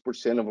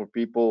 46% of our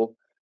people,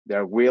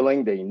 they're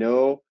willing, they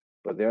know,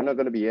 but they're not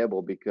going to be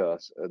able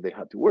because they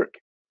have to work.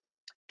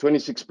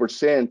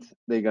 26%,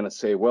 they're going to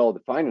say, well, the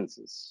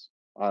finances.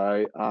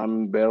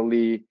 I'm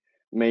barely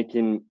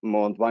making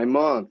month by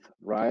month,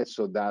 right?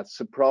 So that's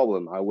a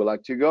problem. I would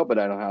like to go, but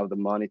I don't have the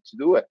money to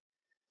do it.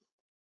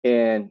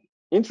 And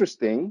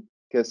interesting,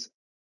 because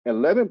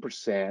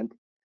 11%,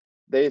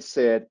 they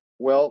said,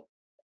 well,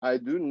 I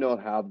do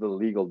not have the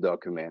legal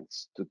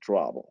documents to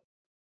travel.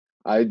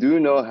 I do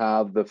not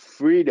have the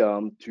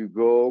freedom to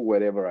go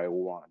wherever I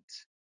want.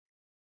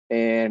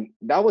 And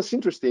that was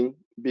interesting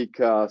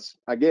because,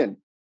 again,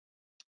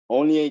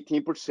 only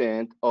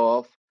 18%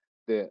 of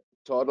the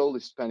total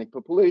Hispanic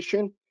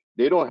population,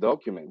 they don't have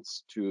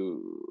documents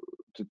to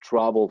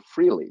travel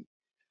freely.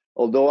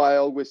 Although I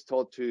always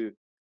talk to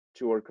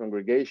our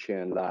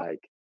congregation,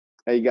 like,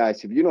 hey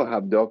guys, if you don't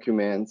have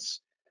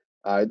documents,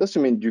 it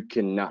doesn't mean you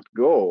cannot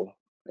go.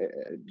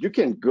 You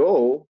can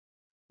go.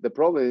 The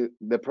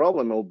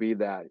problem will be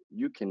that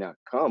you cannot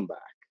come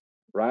back,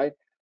 right?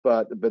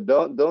 But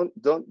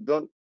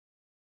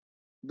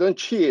don't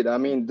cheat. I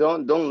mean,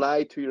 don't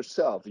lie to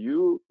yourself.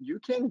 You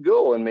can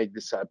go and make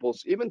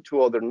disciples even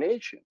to other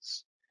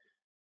nations.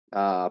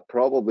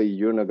 Probably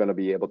you're not going to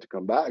be able to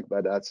come back,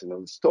 but that's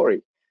another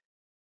story.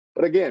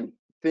 But again,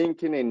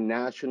 thinking in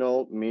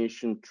national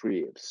mission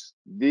trips,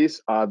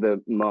 these are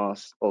the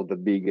most of the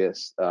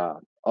biggest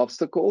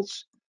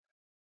obstacles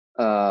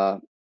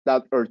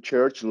that our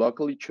church,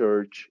 locally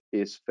church,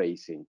 is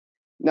facing.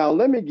 Now,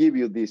 let me give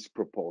you this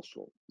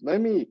proposal.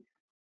 Let me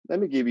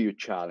give you a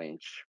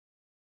challenge.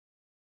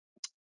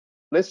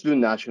 Let's do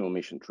national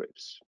mission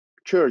trips.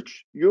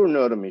 Church, you're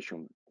not a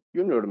mission.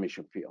 You're not a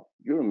mission field.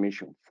 You're a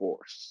mission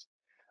force.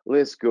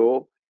 Let's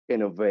go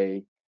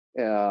innovate.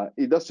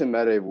 It doesn't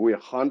matter if we're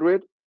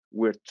 100,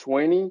 we're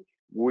 20,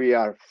 we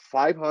are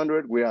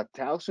 500, we are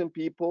 1,000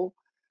 people.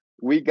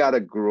 We got to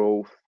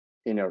grow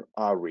in our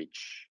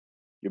outreach.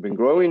 You've been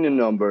growing in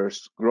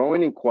numbers,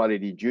 growing in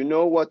quality. You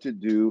know what to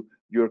do.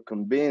 You're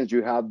convinced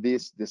you have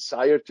this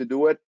desire to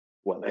do it.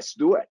 Well, let's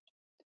do it.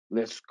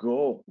 Let's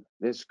go.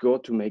 Let's go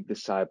to make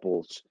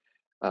disciples.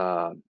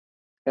 Uh,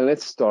 and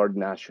let's start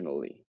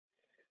nationally.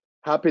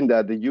 Happen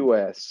that the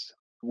US,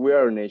 we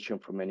are a nation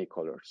for many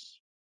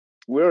colors.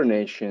 We're a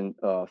nation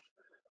of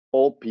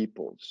all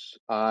peoples.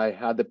 I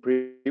had the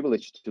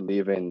privilege to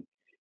live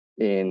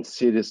in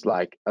cities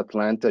like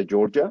Atlanta,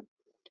 Georgia,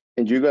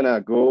 and you're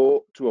gonna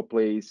go to a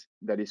place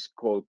that is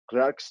called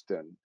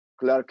Clarkston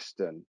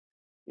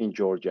in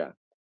Georgia.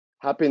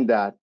 Happen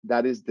that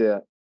that is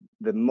the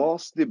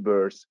most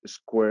diverse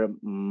square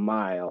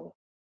mile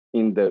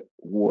in the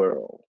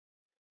world.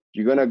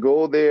 You're gonna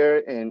go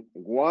there, and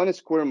 1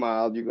 square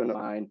mile, you're gonna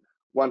find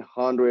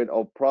 100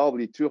 or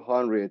probably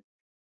 200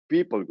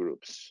 people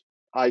groups.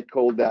 I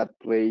call that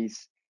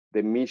place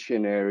the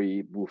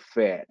missionary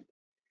buffet.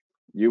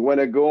 You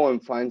wanna go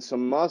and find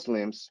some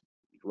Muslims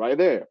right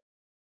there.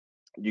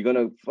 You're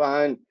gonna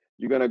find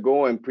you're gonna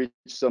go and preach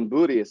some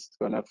Buddhists,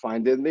 gonna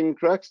find it in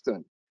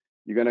Cranston.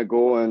 You're gonna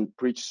go and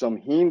preach some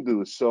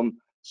Hindus,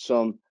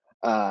 some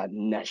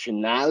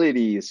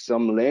nationalities,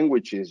 some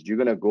languages. You're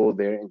gonna go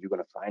there and you're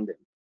gonna find them.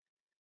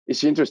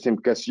 It's interesting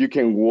because you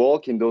can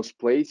walk in those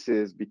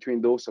places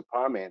between those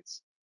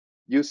apartments.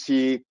 You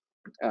see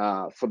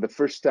for the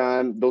first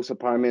time those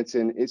apartments,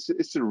 and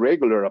it's a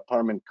regular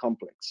apartment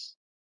complex,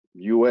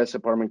 U.S.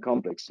 apartment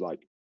complex.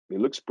 Like it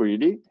looks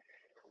pretty,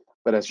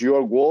 but as you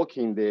are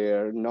walking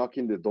there,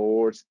 knocking the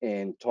doors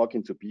and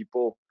talking to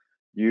people,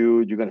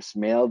 you're gonna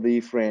smell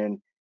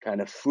different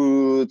kind of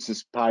foods,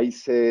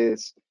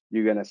 spices.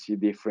 You're gonna see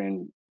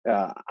different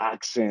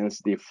accents,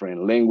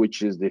 different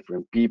languages,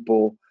 different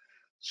people.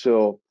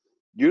 So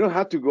you don't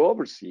have to go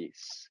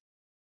overseas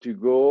to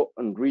go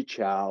and reach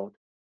out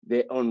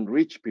the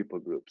unreached people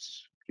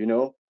groups.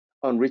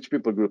 Unreached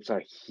people groups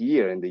are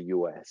here in the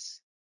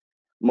U.S.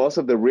 Most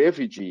of the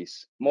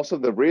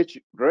rich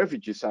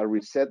refugees are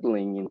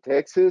resettling in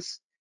Texas,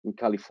 in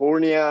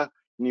California,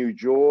 New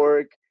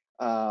York.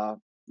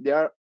 There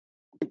are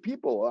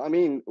people. I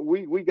mean,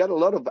 we got a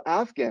lot of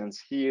Afghans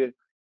here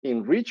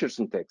in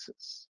Richardson,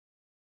 Texas.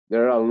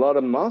 There are a lot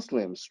of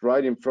Muslims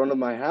right in front of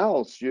my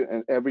house.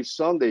 And every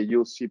Sunday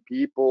you'll see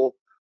people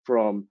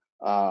from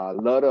a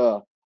lot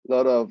of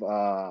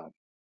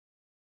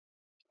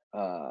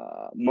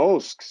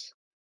mosques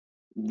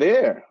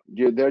there.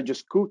 They're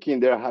just cooking.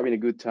 They're having a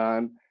good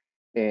time,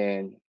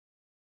 and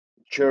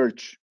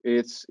church,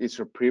 it's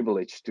a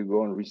privilege to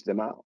go and reach them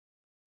out.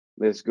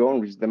 Let's go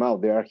and reach them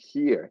out. They are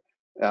here.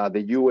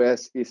 The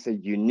U.S. is a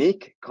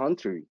unique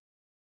country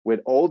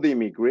where all the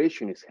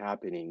immigration is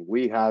happening.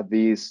 We have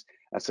this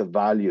as a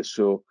value.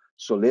 So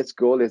let's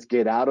go. Let's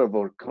get out of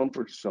our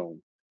comfort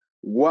zone.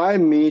 Why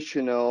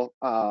national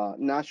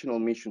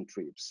mission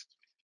trips?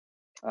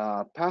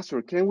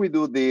 Pastor, can we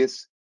do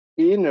this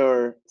in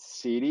our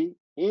city,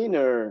 in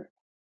our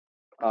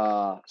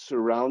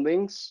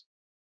surroundings?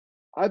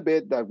 I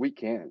bet that we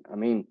can. I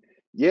mean,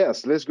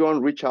 yes, let's go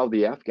and reach out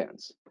the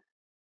Afghans.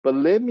 But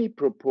let me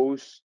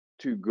propose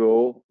to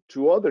go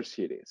to other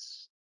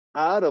cities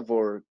out of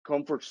our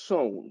comfort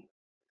zone.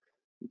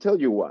 I'll tell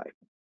you why.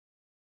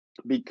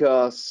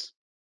 Because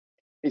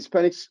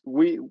Hispanics,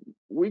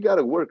 we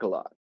gotta work a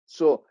lot.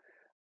 So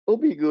it'll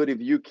be good if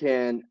you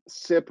can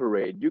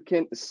separate, you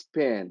can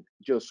spend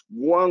just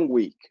 1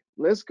 week.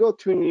 Let's go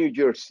to New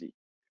Jersey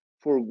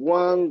for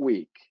 1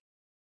 week.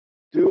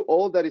 Do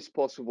all that is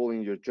possible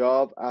in your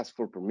job, ask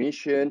for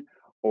permission,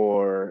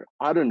 or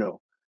I don't know.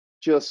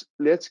 Just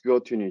let's go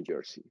to New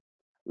Jersey.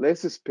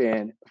 Let's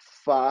spend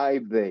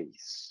 5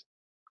 days.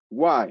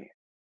 Why?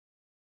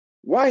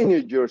 Why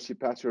New Jersey,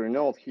 Pastor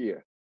Renault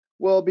here?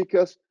 Well,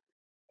 because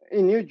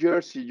in New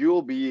Jersey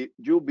you'll be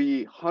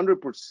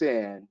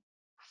 100%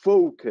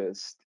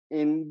 focused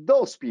in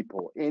those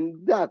people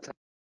in that time.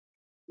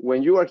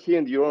 When you are here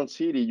in your own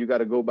city, you got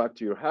to go back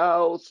to your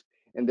house,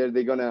 and then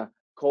they're gonna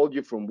call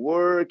you from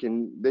work,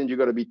 and then you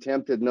got to be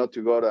tempted not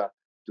to go to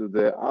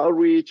the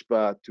outreach,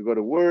 but to go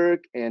to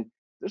work, and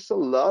there's a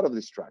lot of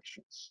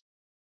distractions.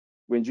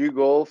 When you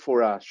go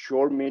for a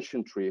short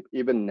mission trip,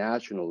 even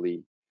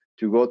nationally,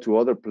 to go to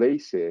other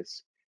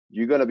places,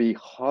 you're gonna be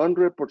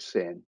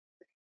 100%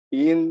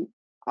 in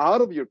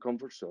out of your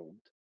comfort zone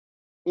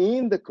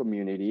in the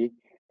community,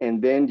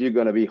 and then you're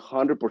going to be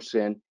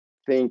 100%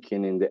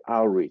 thinking in the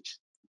outreach,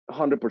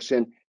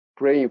 100%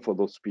 praying for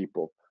those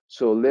people.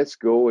 So let's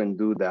go and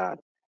do that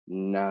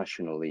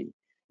nationally.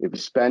 If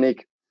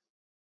Hispanic,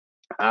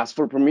 ask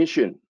for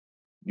permission.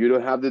 You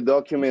don't have the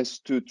documents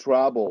to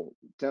travel.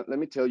 Let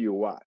me tell you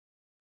what.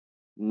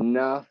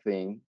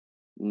 Nothing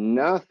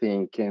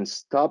can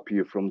stop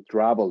you from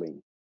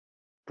traveling.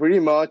 Pretty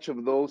much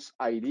of those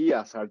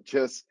ideas are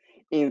just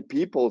in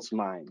people's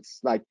minds.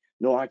 Like,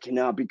 no, I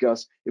cannot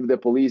because if the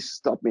police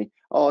stop me.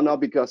 Oh, no,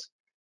 because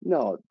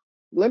no.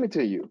 Let me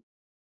tell you,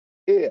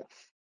 if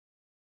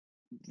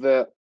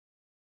the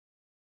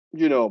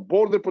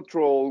border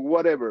patrol,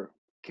 whatever,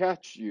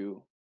 catch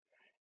you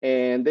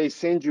and they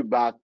send you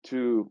back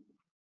to,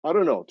 I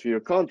don't know, to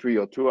your country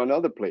or to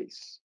another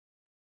place,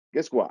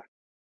 guess what?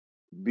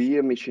 Be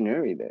a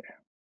missionary there.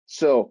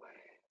 So,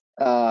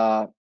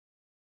 and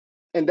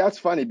that's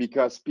funny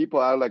because people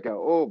are like,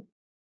 oh,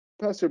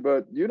 Pastor,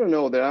 but you don't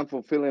know that I'm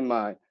fulfilling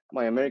my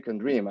American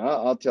dream.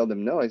 I'll tell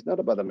them, no, it's not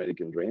about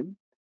American dream.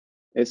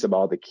 It's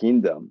about the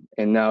kingdom.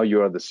 And now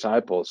you're a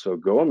disciple. So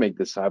go and make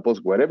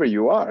disciples wherever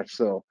you are.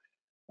 So,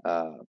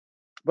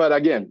 but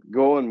again,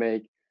 go and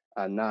make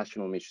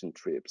national mission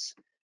trips.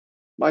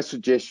 My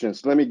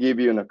suggestions, let me give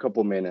you in a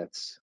couple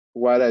minutes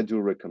what I do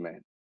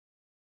recommend.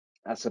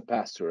 As a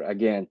pastor,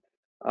 again,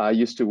 I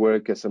used to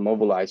work as a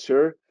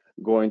mobilizer,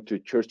 going to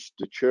church,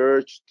 to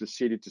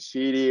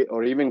city,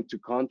 or even to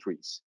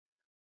countries.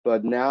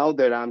 But now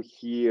that I'm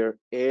here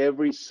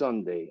every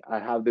Sunday, I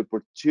have the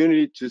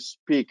opportunity to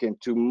speak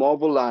and to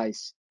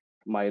mobilize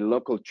my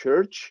local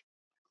church.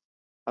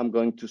 I'm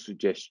going to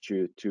suggest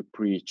you to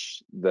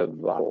preach the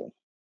Bible,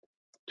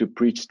 to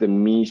preach the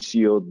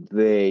Missio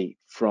Dei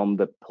from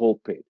the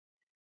pulpit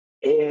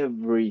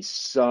every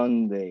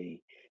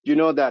Sunday. You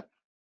know that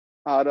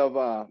out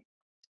of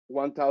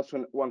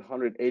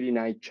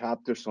 1,189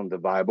 chapters on the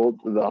Bible,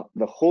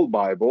 the whole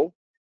Bible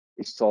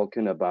is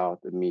talking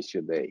about the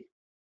Missio Dei.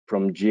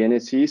 From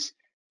Genesis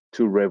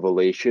to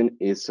Revelation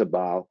is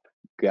about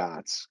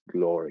God's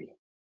glory.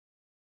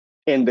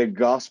 And the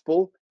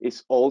gospel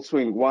is also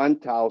in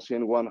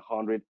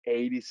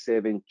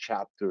 1,187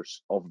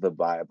 chapters of the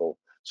Bible.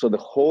 So the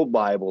whole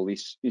Bible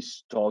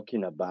is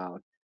talking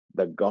about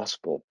the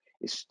gospel,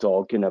 is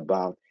talking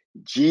about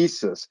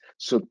Jesus.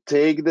 So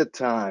take the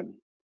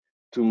time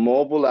to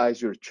mobilize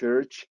your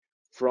church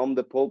from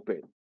the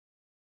pulpit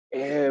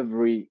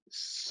every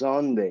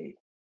Sunday.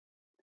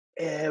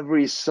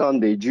 Every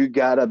Sunday, you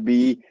gotta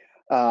be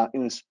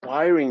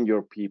inspiring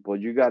your people.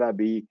 You gotta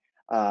be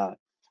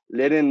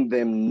letting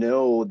them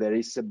know there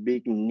is a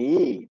big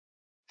need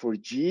for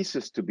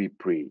Jesus to be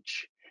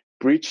preached.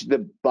 Preach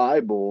the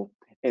Bible,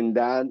 and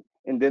then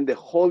the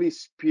Holy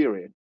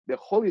Spirit. The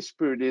Holy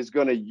Spirit is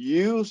gonna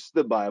use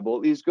the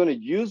Bible. Is gonna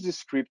use the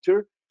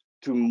Scripture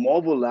to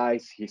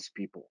mobilize His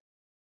people.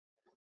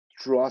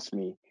 Trust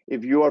me,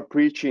 if you are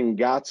preaching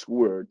God's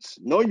words,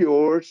 not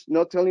yours,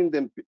 not telling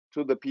them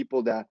to the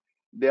people that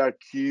they are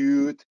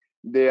cute,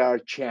 they are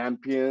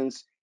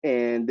champions,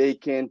 and they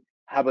can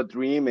have a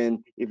dream,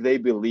 and if they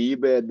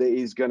believe it,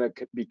 it's gonna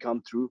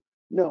become true.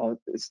 No,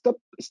 stop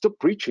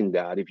preaching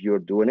that if you're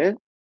doing it,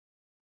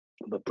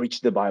 but preach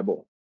the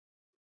Bible.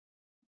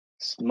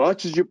 As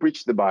much as you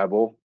preach the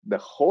Bible, the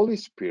Holy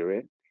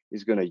Spirit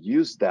is gonna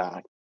use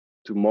that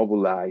to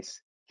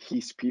mobilize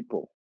His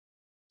people.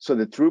 So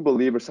the true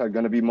believers are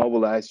going to be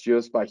mobilized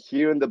just by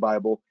hearing the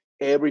Bible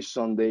every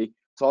Sunday,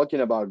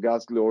 talking about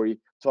God's glory,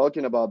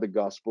 talking about the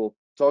gospel,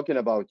 talking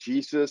about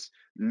Jesus,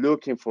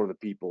 looking for the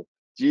people.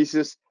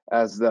 Jesus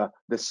as the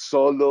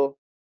solo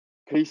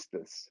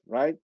Christus,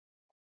 right?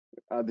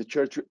 The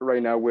church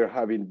right now, we're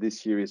having this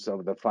series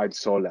of the five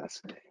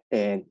solas.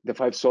 And the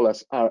five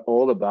solas are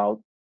all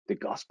about the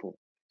gospel.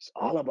 It's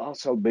all about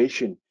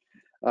salvation.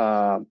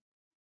 I'm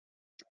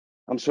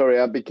sorry,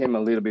 I became a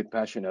little bit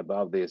passionate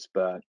about this,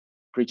 but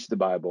preach the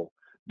Bible.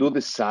 Do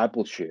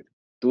discipleship.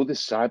 Do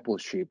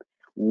discipleship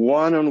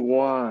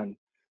one-on-one.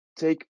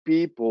 Take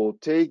people,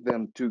 take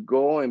them to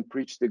go and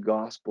preach the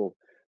gospel.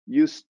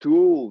 Use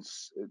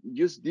tools,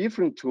 use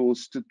different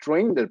tools to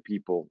train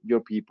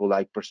your people,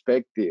 like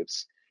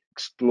perspectives,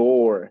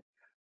 explore,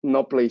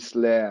 no place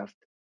left,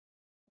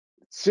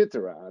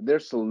 etc.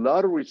 There's a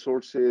lot of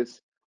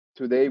resources.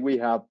 Today we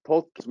have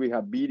podcasts, we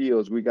have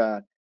videos, we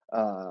got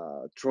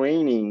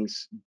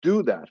trainings.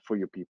 Do that for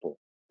your people.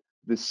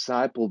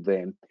 Disciple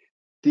them,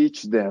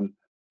 teach them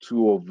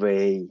to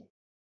obey.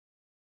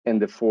 And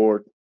the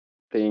fourth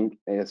thing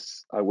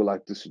is I would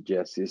like to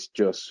suggest is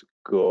just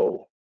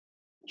go.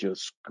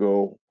 Just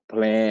go.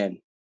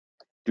 Plan.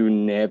 Do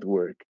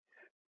network.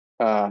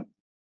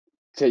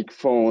 Take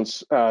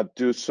phones,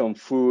 do some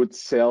food,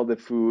 sell the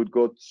food,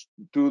 go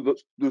do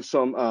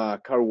some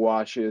car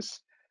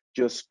washes.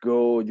 Just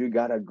go. You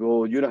gotta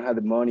go. You don't have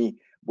the money.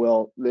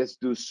 Well, let's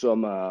do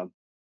some.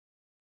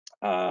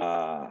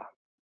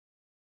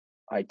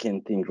 I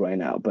can't think right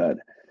now, but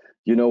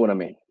you know what I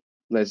mean.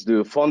 Let's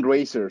do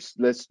fundraisers.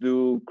 Let's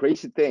do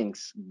crazy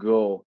things.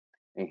 Go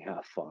and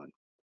have fun.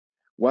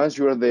 Once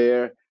you're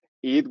there,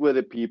 eat with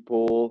the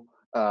people.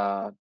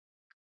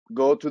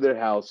 Go to their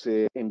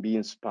houses and be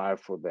inspired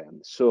for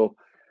them. So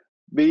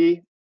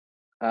be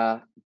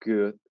a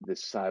good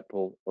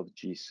disciple of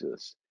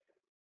Jesus?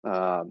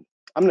 I'm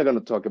not going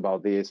to talk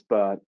about this,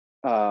 but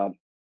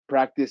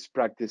practice,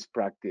 practice,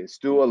 practice.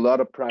 Do a lot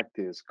of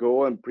practice.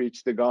 Go and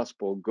preach the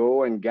gospel.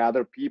 Go and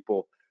gather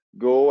people.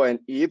 Go and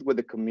eat with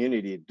the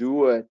community.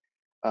 Do it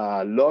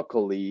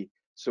locally.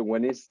 So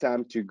when it's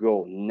time to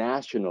go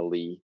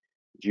nationally,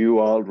 you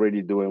are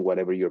already doing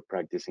whatever you're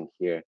practicing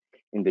here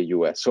in the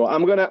U.S. So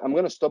I'm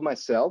gonna stop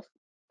myself.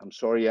 I'm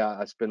sorry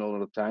I spent a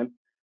little time,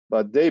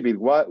 but David,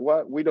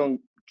 what we don't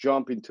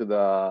jump into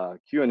the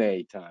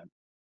Q&A time,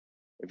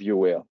 if you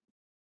will.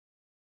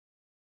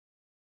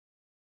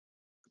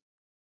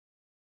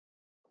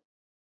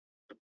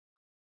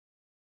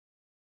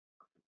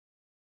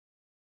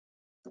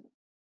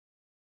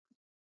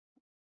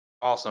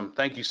 Awesome.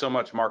 Thank you so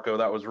much, Marco.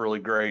 That was really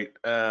great.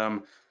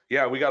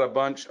 Yeah, we got a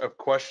bunch of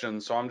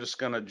questions, so I'm just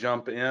going to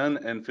jump in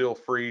and feel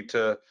free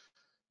to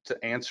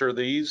answer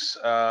these.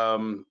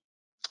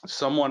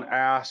 Someone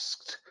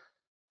asked,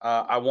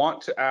 I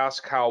want to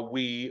ask how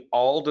we,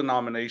 all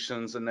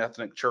denominations and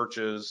ethnic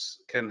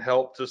churches, can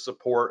help to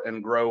support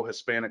and grow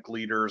Hispanic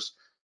leaders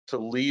to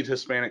lead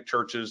Hispanic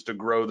churches to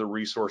grow the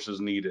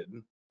resources needed.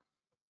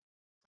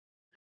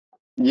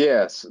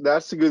 Yes,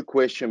 that's a good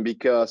question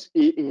because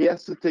he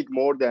has to take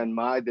more than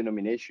my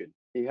denomination.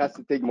 He has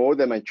to take more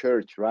than my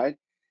church, right?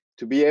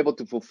 To be able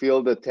to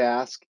fulfill the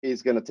task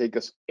is going to take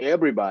us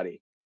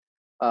everybody.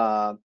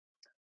 Uh,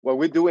 what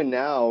we're doing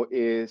now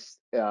is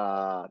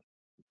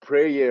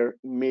prayer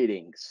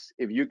meetings.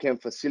 If you can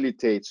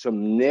facilitate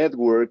some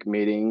network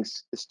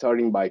meetings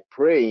starting by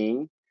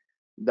praying,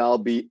 that'll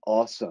be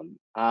awesome.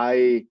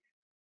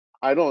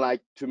 I don't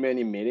like too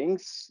many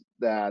meetings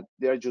that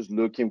they're just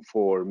looking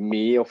for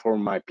me or for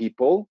my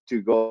people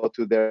to go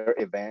to their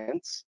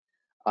events.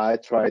 I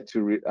try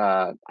to,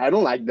 I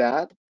don't like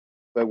that.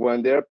 But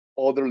when there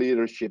are other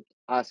leadership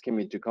asking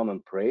me to come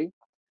and pray,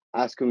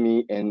 asking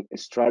me and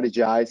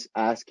strategize,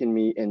 asking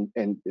me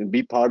and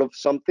be part of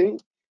something,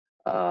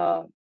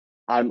 uh,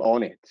 I'm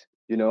on it,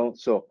 you know?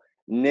 So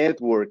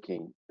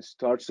networking,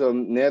 start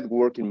some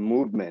networking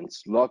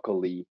movements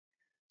locally,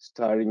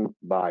 starting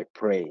by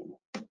praying.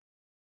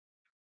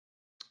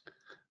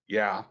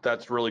 Yeah,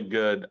 that's really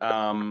good.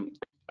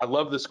 I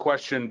love this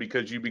question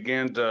because you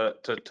began to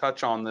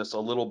touch on this a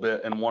little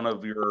bit in one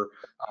of your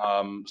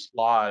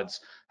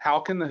slides.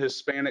 How can the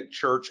Hispanic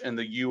church in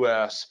the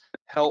U.S.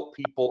 help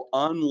people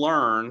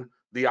unlearn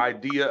the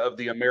idea of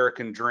the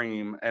American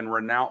dream and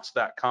renounce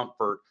that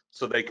comfort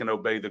so they can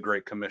obey the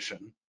Great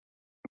Commission?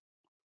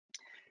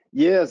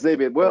 Yes,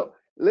 David. Well,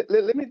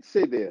 let me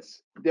say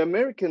this. The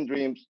American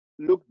dreams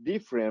look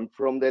different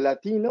from the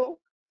Latino.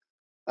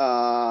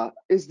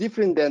 It's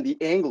different than the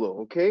Anglo,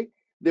 okay?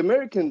 The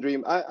American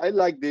dream, I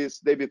like this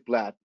David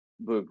Platt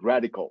book,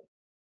 Radical.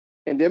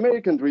 And the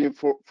American dream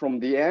from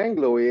the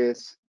Anglo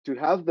is to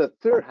have the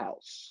third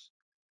house,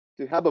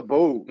 to have a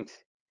boat,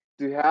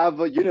 to have,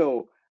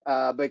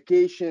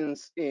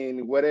 vacations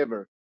in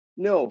whatever.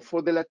 No,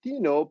 for the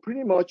Latino,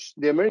 pretty much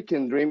the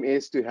American dream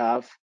is to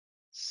have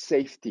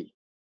safety,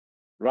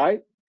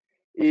 right?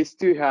 Is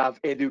to have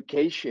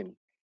education,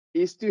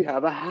 is to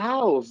have a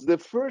house, the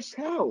first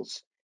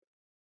house.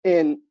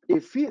 And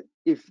if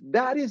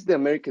that is the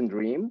American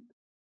dream,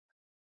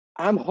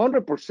 I'm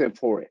 100%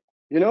 for it.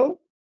 You know,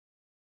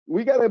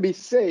 we gotta be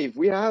safe.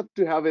 We have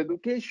to have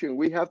education.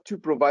 We have to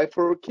provide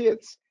for our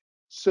kids.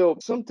 So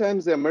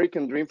sometimes the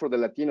American dream for the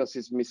Latinos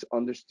is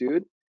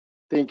misunderstood,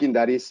 thinking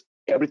that is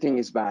everything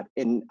is bad.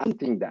 And I don't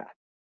think that.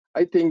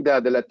 I think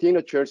that the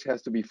Latino church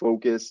has to be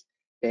focused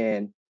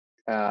and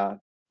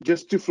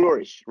just to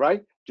flourish,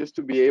 right? Just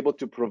to be able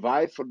to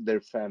provide for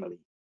their family.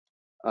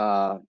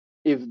 Uh,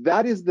 if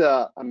that is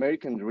the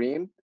American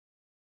dream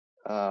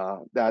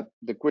that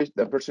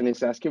the person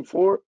is asking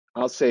for,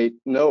 I'll say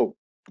no.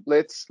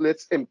 Let's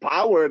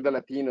empower the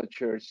Latino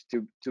church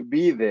to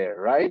be there,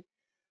 right?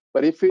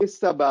 But if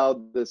it's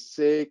about the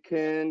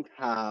second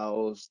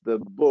house, the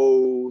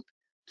boat,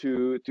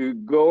 to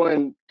go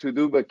and to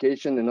do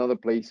vacation in other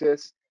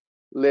places,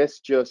 let's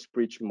just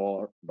preach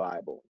more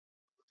Bible.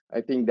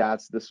 I think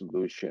that's the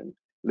solution.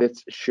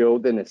 Let's show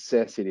the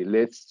necessity.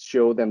 Let's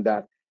show them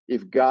that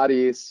if God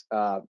is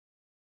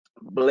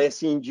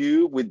blessing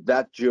you with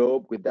that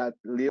job, with that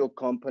little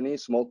company,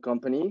 small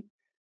company,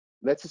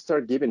 let's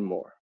start giving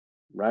more,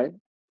 right?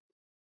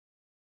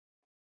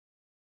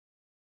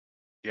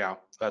 Yeah,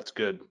 that's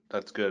good.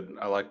 That's good.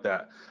 I like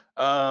that.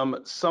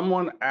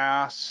 Someone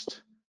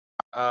asked,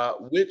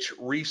 which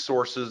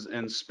resources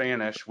in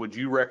Spanish would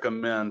you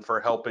recommend for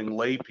helping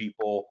lay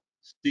people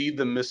see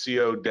the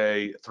Missio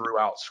Dei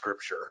throughout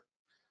Scripture?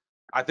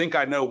 I think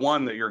I know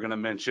one that you're going to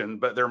mention,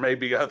 but there may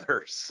be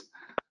others.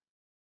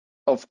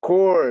 Of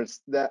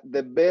course, that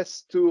the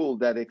best tool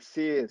that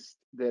exists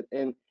that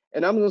and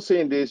I'm not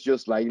saying this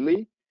just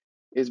lightly,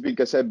 is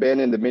because I've been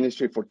in the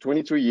ministry for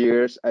 23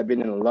 years. I've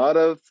been in a lot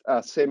of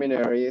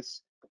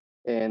seminaries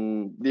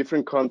in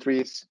different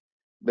countries.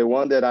 The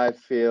one that I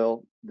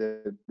feel,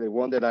 the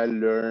one that I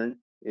learn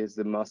is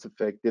the most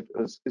effective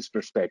is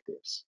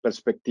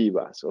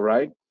perspectivas, all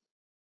right?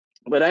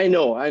 But I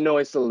know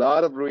it's a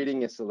lot of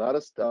reading, it's a lot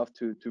of stuff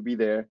to be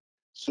there.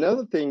 So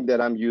another thing that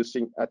I'm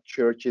using at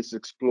church is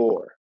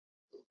Explore.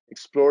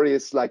 Explore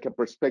is like a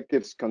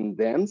perspectives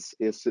condense.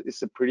 It's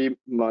a pretty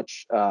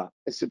much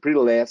it's a pretty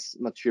less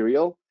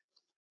material.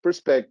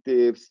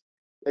 Perspectives,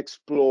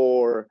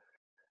 Explore.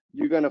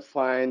 You're gonna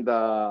find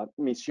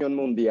Misión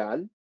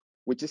Mundial,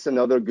 which is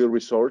another good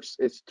resource.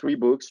 It's 3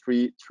 books,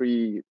 three.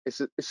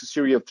 It's a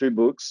series of 3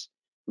 books.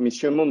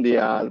 Misión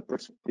Mundial,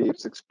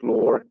 Perspectives,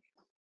 Explore.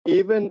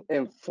 Even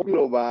Enfoque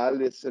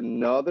Global is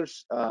another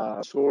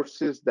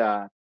sources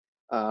that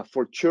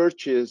for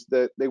churches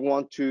that they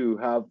want to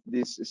have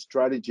this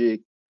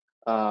strategic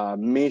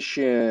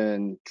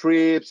mission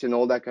trips and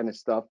all that kind of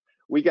stuff.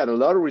 We got a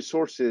lot of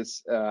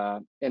resources,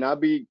 and I'll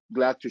be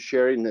glad to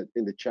share in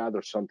the chat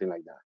or something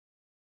like that.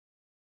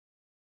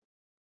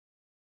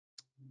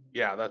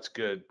 Yeah, that's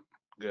good.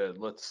 Good.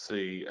 Let's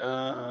see.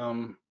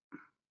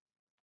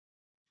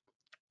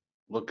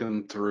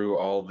 Looking through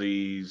all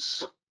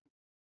these.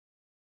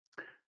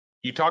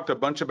 You talked a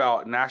bunch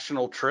about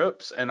national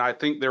trips, and I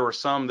think there were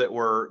some that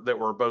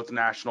were both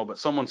national, but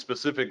someone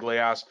specifically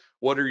asked,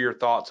 what are your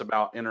thoughts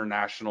about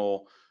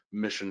international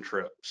mission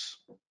trips?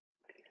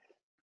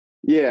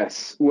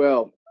 Yes,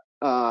 well,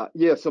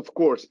 yes, of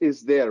course,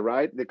 it's there,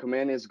 right? The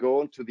command is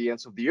go to the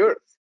ends of the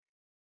earth.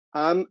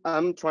 I'm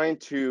trying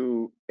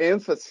to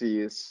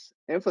emphasize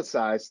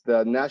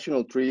the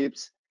national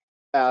trips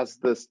as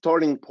the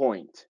starting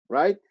point,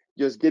 right?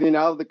 Just getting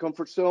out of the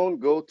comfort zone,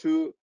 go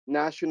to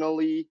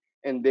nationally,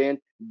 and then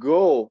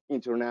go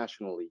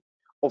internationally.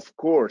 Of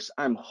course,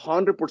 I'm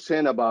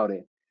 100% about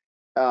it.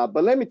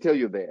 But let me tell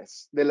you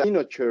this, the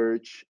Latino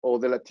church or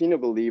the Latino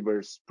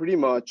believers, pretty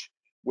much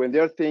when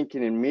they're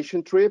thinking in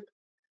mission trip,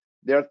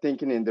 they're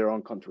thinking in their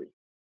own country.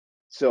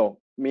 So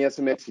me as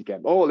a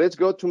Mexican, oh, let's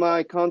go to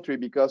my country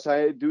because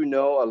I do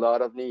know a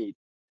lot of need.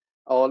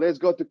 Oh, let's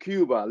go to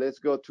Cuba, let's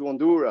go to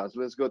Honduras,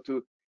 let's go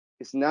to,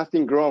 it's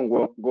nothing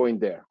wrong going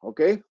there,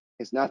 okay?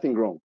 It's nothing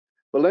wrong.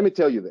 But let me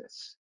tell you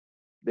this,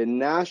 the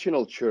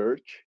national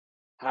church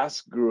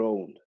has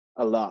grown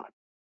a lot.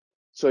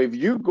 So if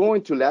you're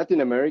going to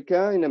Latin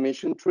America in a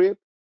mission trip,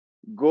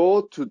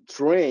 go to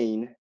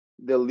train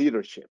the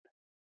leadership,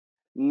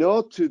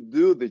 not to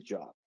do the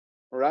job,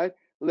 all right?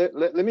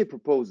 Let me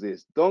propose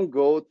this. Don't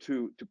go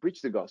to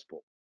preach the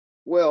gospel.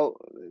 Well,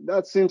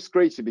 that seems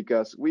crazy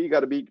because we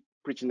got to be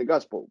preaching the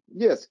gospel.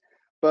 Yes,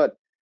 but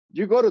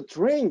you got to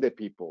train the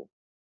people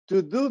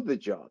to do the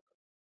job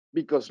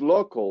because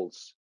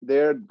locals,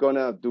 they're going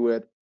to do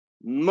it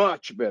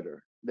much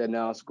better than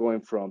us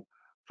going from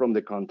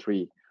the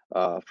country,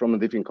 from a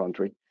different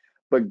country.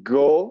 But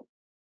go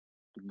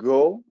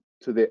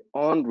to the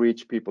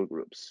unreached people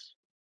groups.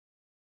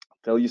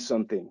 Tell you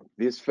something,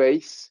 this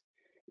face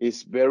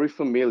is very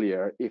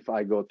familiar if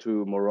I go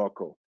to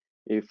Morocco,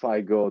 if I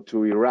go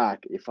to Iraq,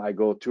 if I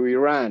go to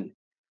Iran.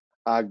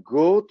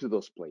 Go to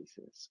those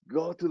places.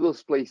 Go to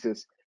those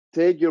places.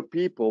 Take your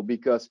people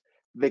because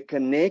the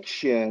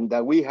connection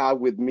that we have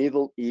with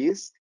Middle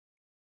East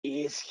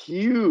is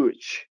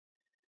huge.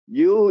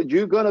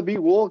 You're gonna be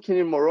walking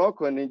in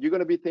Morocco and you're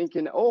gonna be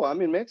thinking, oh,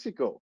 I'm in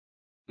Mexico.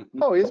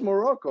 No, it's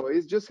Morocco.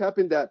 It's just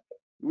happened that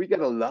we got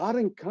a lot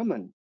in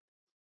common.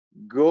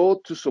 Go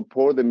to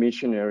support the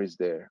missionaries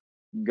there.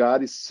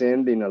 God is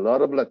sending a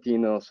lot of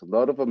Latinos, a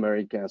lot of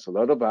Americans, a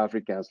lot of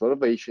Africans, a lot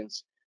of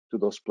Asians to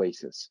those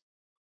places.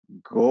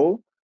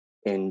 Go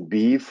and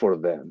be for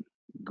them.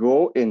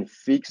 Go and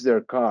fix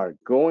their car.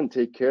 Go and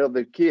take care of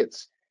their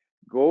kids.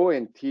 Go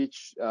and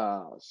teach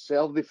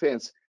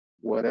self-defense,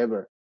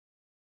 whatever.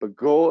 But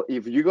go,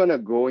 if you're going to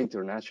go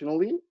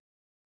internationally,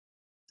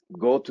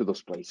 go to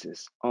those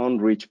places,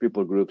 unreached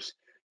people groups.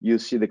 You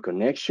see the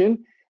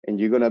connection, and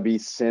you're going to be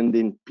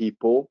sending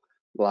people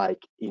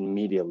like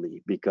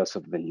immediately because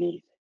of the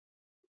need.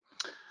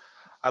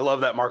 I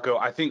love that, Marco.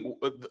 I think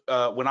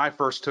when I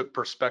first took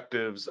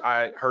perspectives,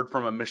 I heard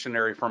from a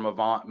missionary from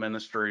Avant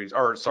Ministries,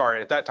 or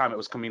sorry, at that time it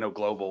was Camino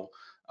Global.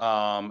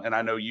 And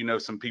I know you know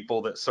some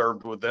people that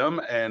served with them.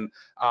 And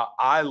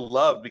I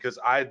love because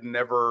I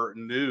never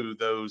knew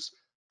those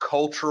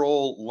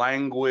cultural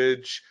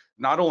language,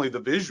 not only the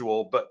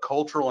visual, but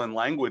cultural and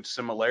language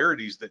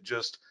similarities that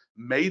just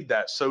made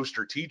that so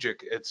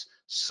strategic. It's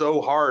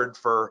so hard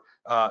for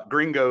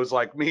gringos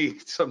like me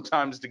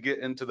sometimes to get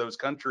into those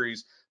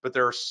countries, but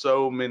there are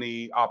so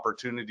many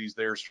opportunities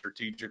there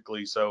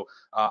strategically. So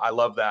I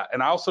love that.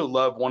 And I also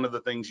love one of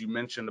the things you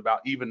mentioned about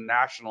even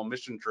national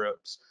mission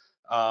trips.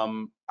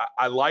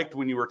 I liked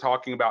when you were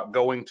talking about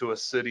going to a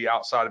city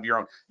outside of your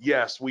own.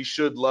 Yes, we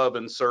should love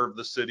and serve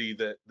the city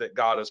that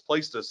God has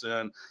placed us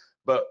in.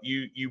 But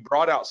you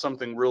brought out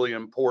something really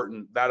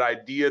important, that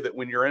idea that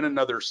when you're in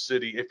another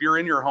city, if you're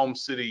in your home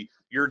city,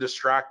 you're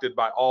distracted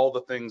by all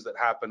the things that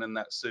happen in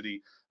that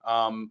city.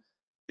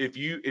 If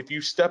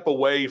you step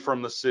away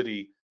from the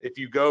city, if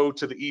you go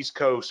to the East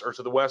Coast or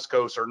to the West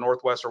Coast or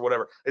Northwest or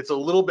whatever, it's a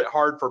little bit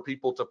hard for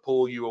people to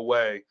pull you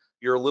away.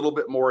 You're a little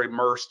bit more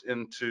immersed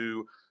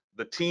into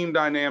the team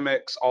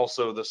dynamics,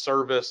 also the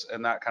service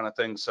and that kind of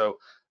thing. So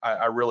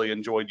I really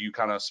enjoyed you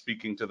kind of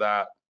speaking to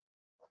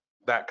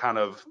that kind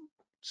of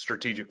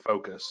strategic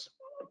focus.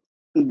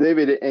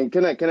 David, and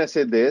can I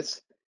say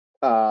this?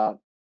 Uh,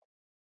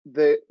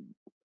 the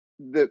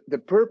the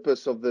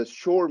purpose of the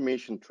short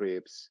mission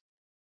trips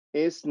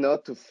is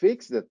not to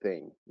fix the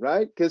thing,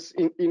 right? Because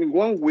in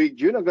 1 week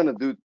you're not gonna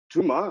do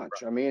too much.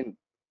 I mean,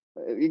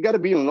 you got to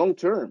be in long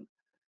term.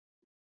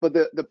 But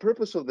the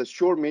purpose of the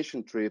short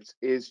mission trips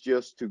is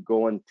just to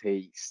go and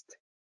taste,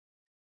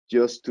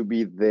 just to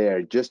be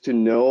there, just to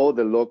know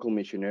the local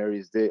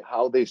missionaries,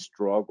 how they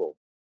struggle.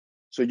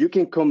 So you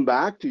can come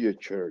back to your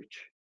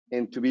church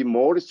and to be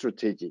more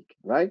strategic,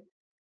 right?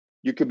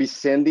 You could be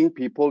sending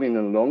people in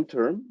a long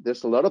term.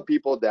 There's a lot of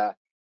people that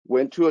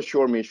went to a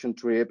short mission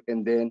trip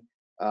and then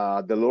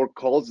the Lord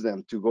calls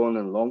them to go on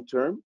a long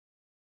term,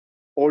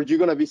 or you're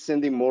going to be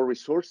sending more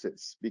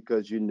resources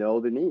because you know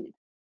the need.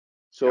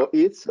 So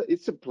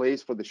it's a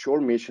place for the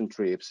short mission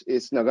trips.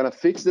 It's not going to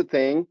fix the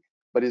thing,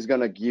 but it's going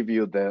to give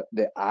you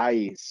the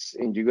eyes,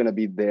 and you're going to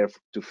be there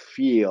to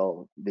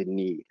feel the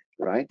need,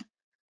 right?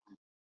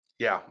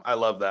 Yeah, I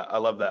love that. I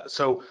love that.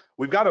 So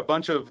we've got a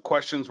bunch of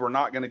questions we're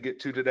not going to get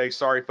to today.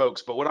 Sorry,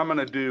 folks. But what I'm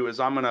going to do is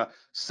I'm going to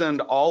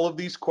send all of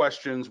these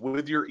questions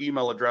with your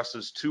email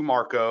addresses to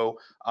Marco,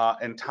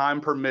 and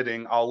time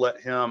permitting, I'll let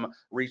him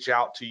reach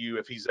out to you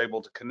if he's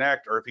able to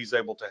connect or if he's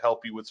able to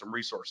help you with some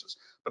resources.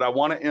 But I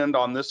want to end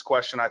on this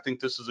question. I think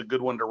this is a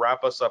good one to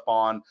wrap us up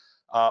on.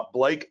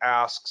 Blake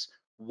asks,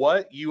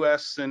 what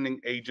U.S. sending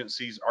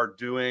agencies are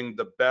doing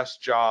the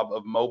best job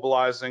of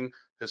mobilizing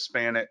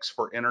Hispanics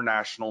for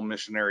international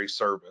missionary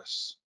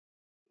service?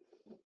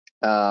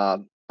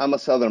 I'm a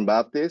Southern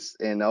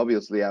Baptist, and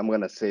obviously I'm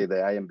going to say the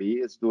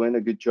IMB is doing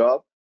a good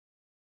job.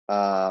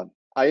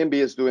 IMB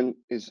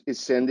is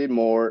sending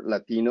more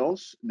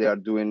Latinos. They're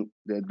doing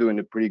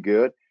it pretty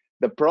good.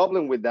 The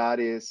problem with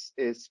that is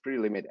pretty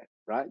limited,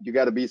 right? You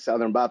got to be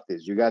Southern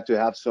Baptist. You got to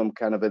have some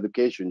kind of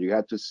education. You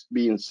have to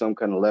be in some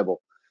kind of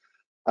level.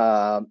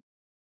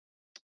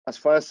 As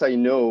far as I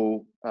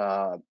know,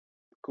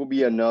 could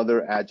be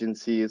another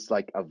agency. It's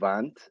like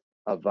Avant.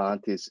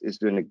 Avant is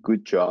doing a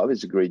good job.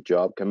 It's a great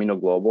job. Camino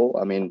Global.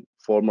 I mean,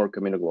 former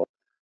Camino Global.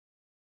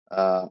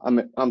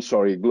 I'm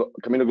sorry.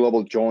 Camino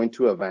Global joined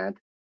to Avant.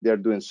 They're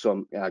doing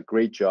some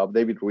great job.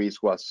 David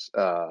Ruiz was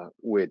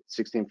with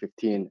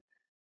 1615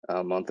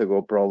 a month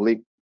ago,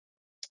 probably.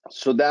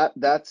 So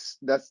that's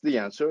the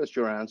answer. That's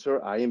your answer.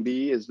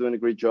 IMB is doing a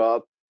great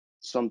job.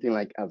 Something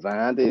like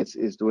Avant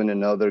is doing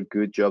another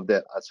good job.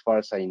 That, as far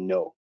as I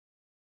know.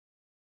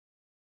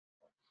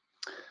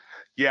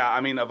 Yeah,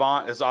 I mean,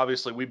 Avant is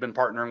obviously, we've been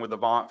partnering with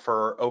Avant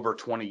for over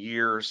 20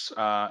 years,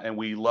 and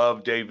we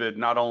love David.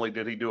 Not only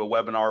did he do a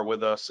webinar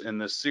with us in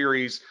this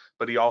series,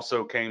 but he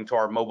also came to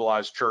our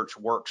Mobilized Church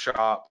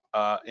workshop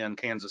in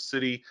Kansas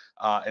City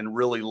and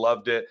really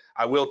loved it.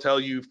 I will tell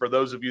you, for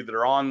those of you that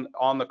are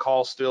on the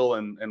call still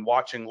and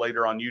watching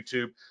later on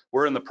YouTube,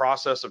 we're in the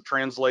process of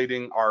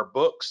translating our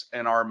books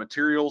and our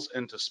materials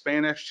into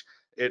Spanish.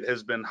 It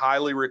has been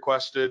highly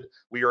requested.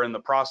 We are in the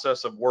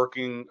process of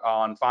working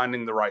on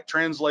finding the right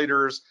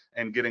translators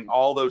and getting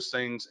all those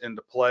things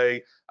into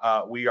play.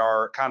 We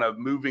are kind of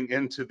moving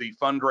into the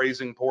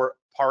fundraising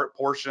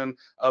portion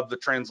of the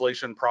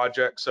translation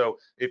project. So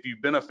if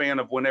you've been a fan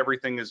of When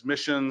Everything is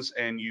Missions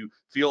and you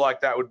feel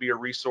like that would be a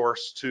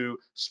resource to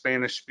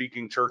Spanish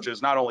speaking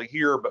churches, not only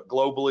here, but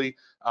globally,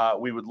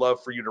 we would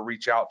love for you to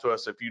reach out to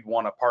us if you'd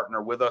want to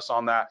partner with us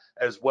on that,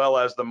 as well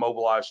as the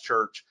Mobilized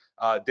Church.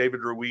 David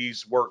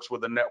Ruiz works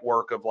with a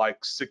network of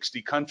like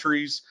 60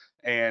 countries,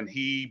 and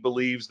he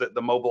believes that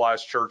the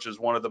Mobilized Church is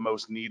one of the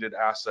most needed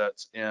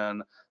assets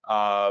in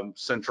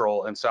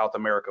Central and South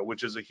America,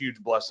 which is a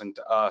huge blessing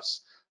to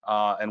us.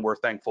 And we're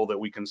thankful that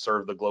we can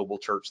serve the global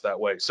church that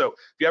way. So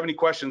if you have any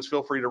questions,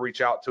 feel free to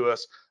reach out to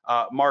us.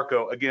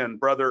 Marco, again,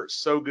 brother,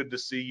 so good to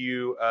see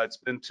you. It's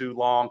been too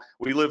long.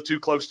 We live too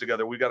close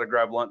together. We got to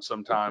grab lunch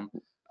sometime.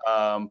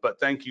 But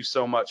thank you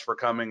so much for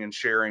coming and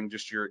sharing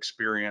just your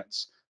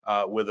experience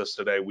with us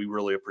today. We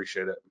really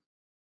appreciate it.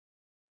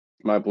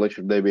 My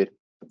pleasure, David.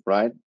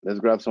 Right? Let's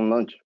grab some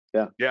lunch.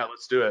 Yeah. Yeah,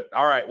 let's do it.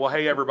 All right. Well,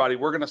 hey, everybody,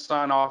 we're going to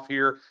sign off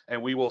here,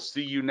 and we will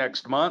see you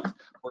next month.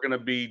 We're going to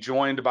be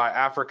joined by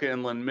Africa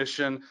Inland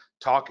Mission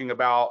talking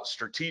about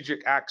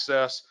strategic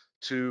access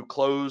to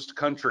closed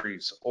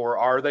countries, or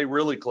are they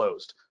really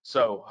closed?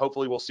 So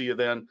hopefully we'll see you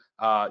then.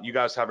 You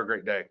guys have a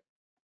great day.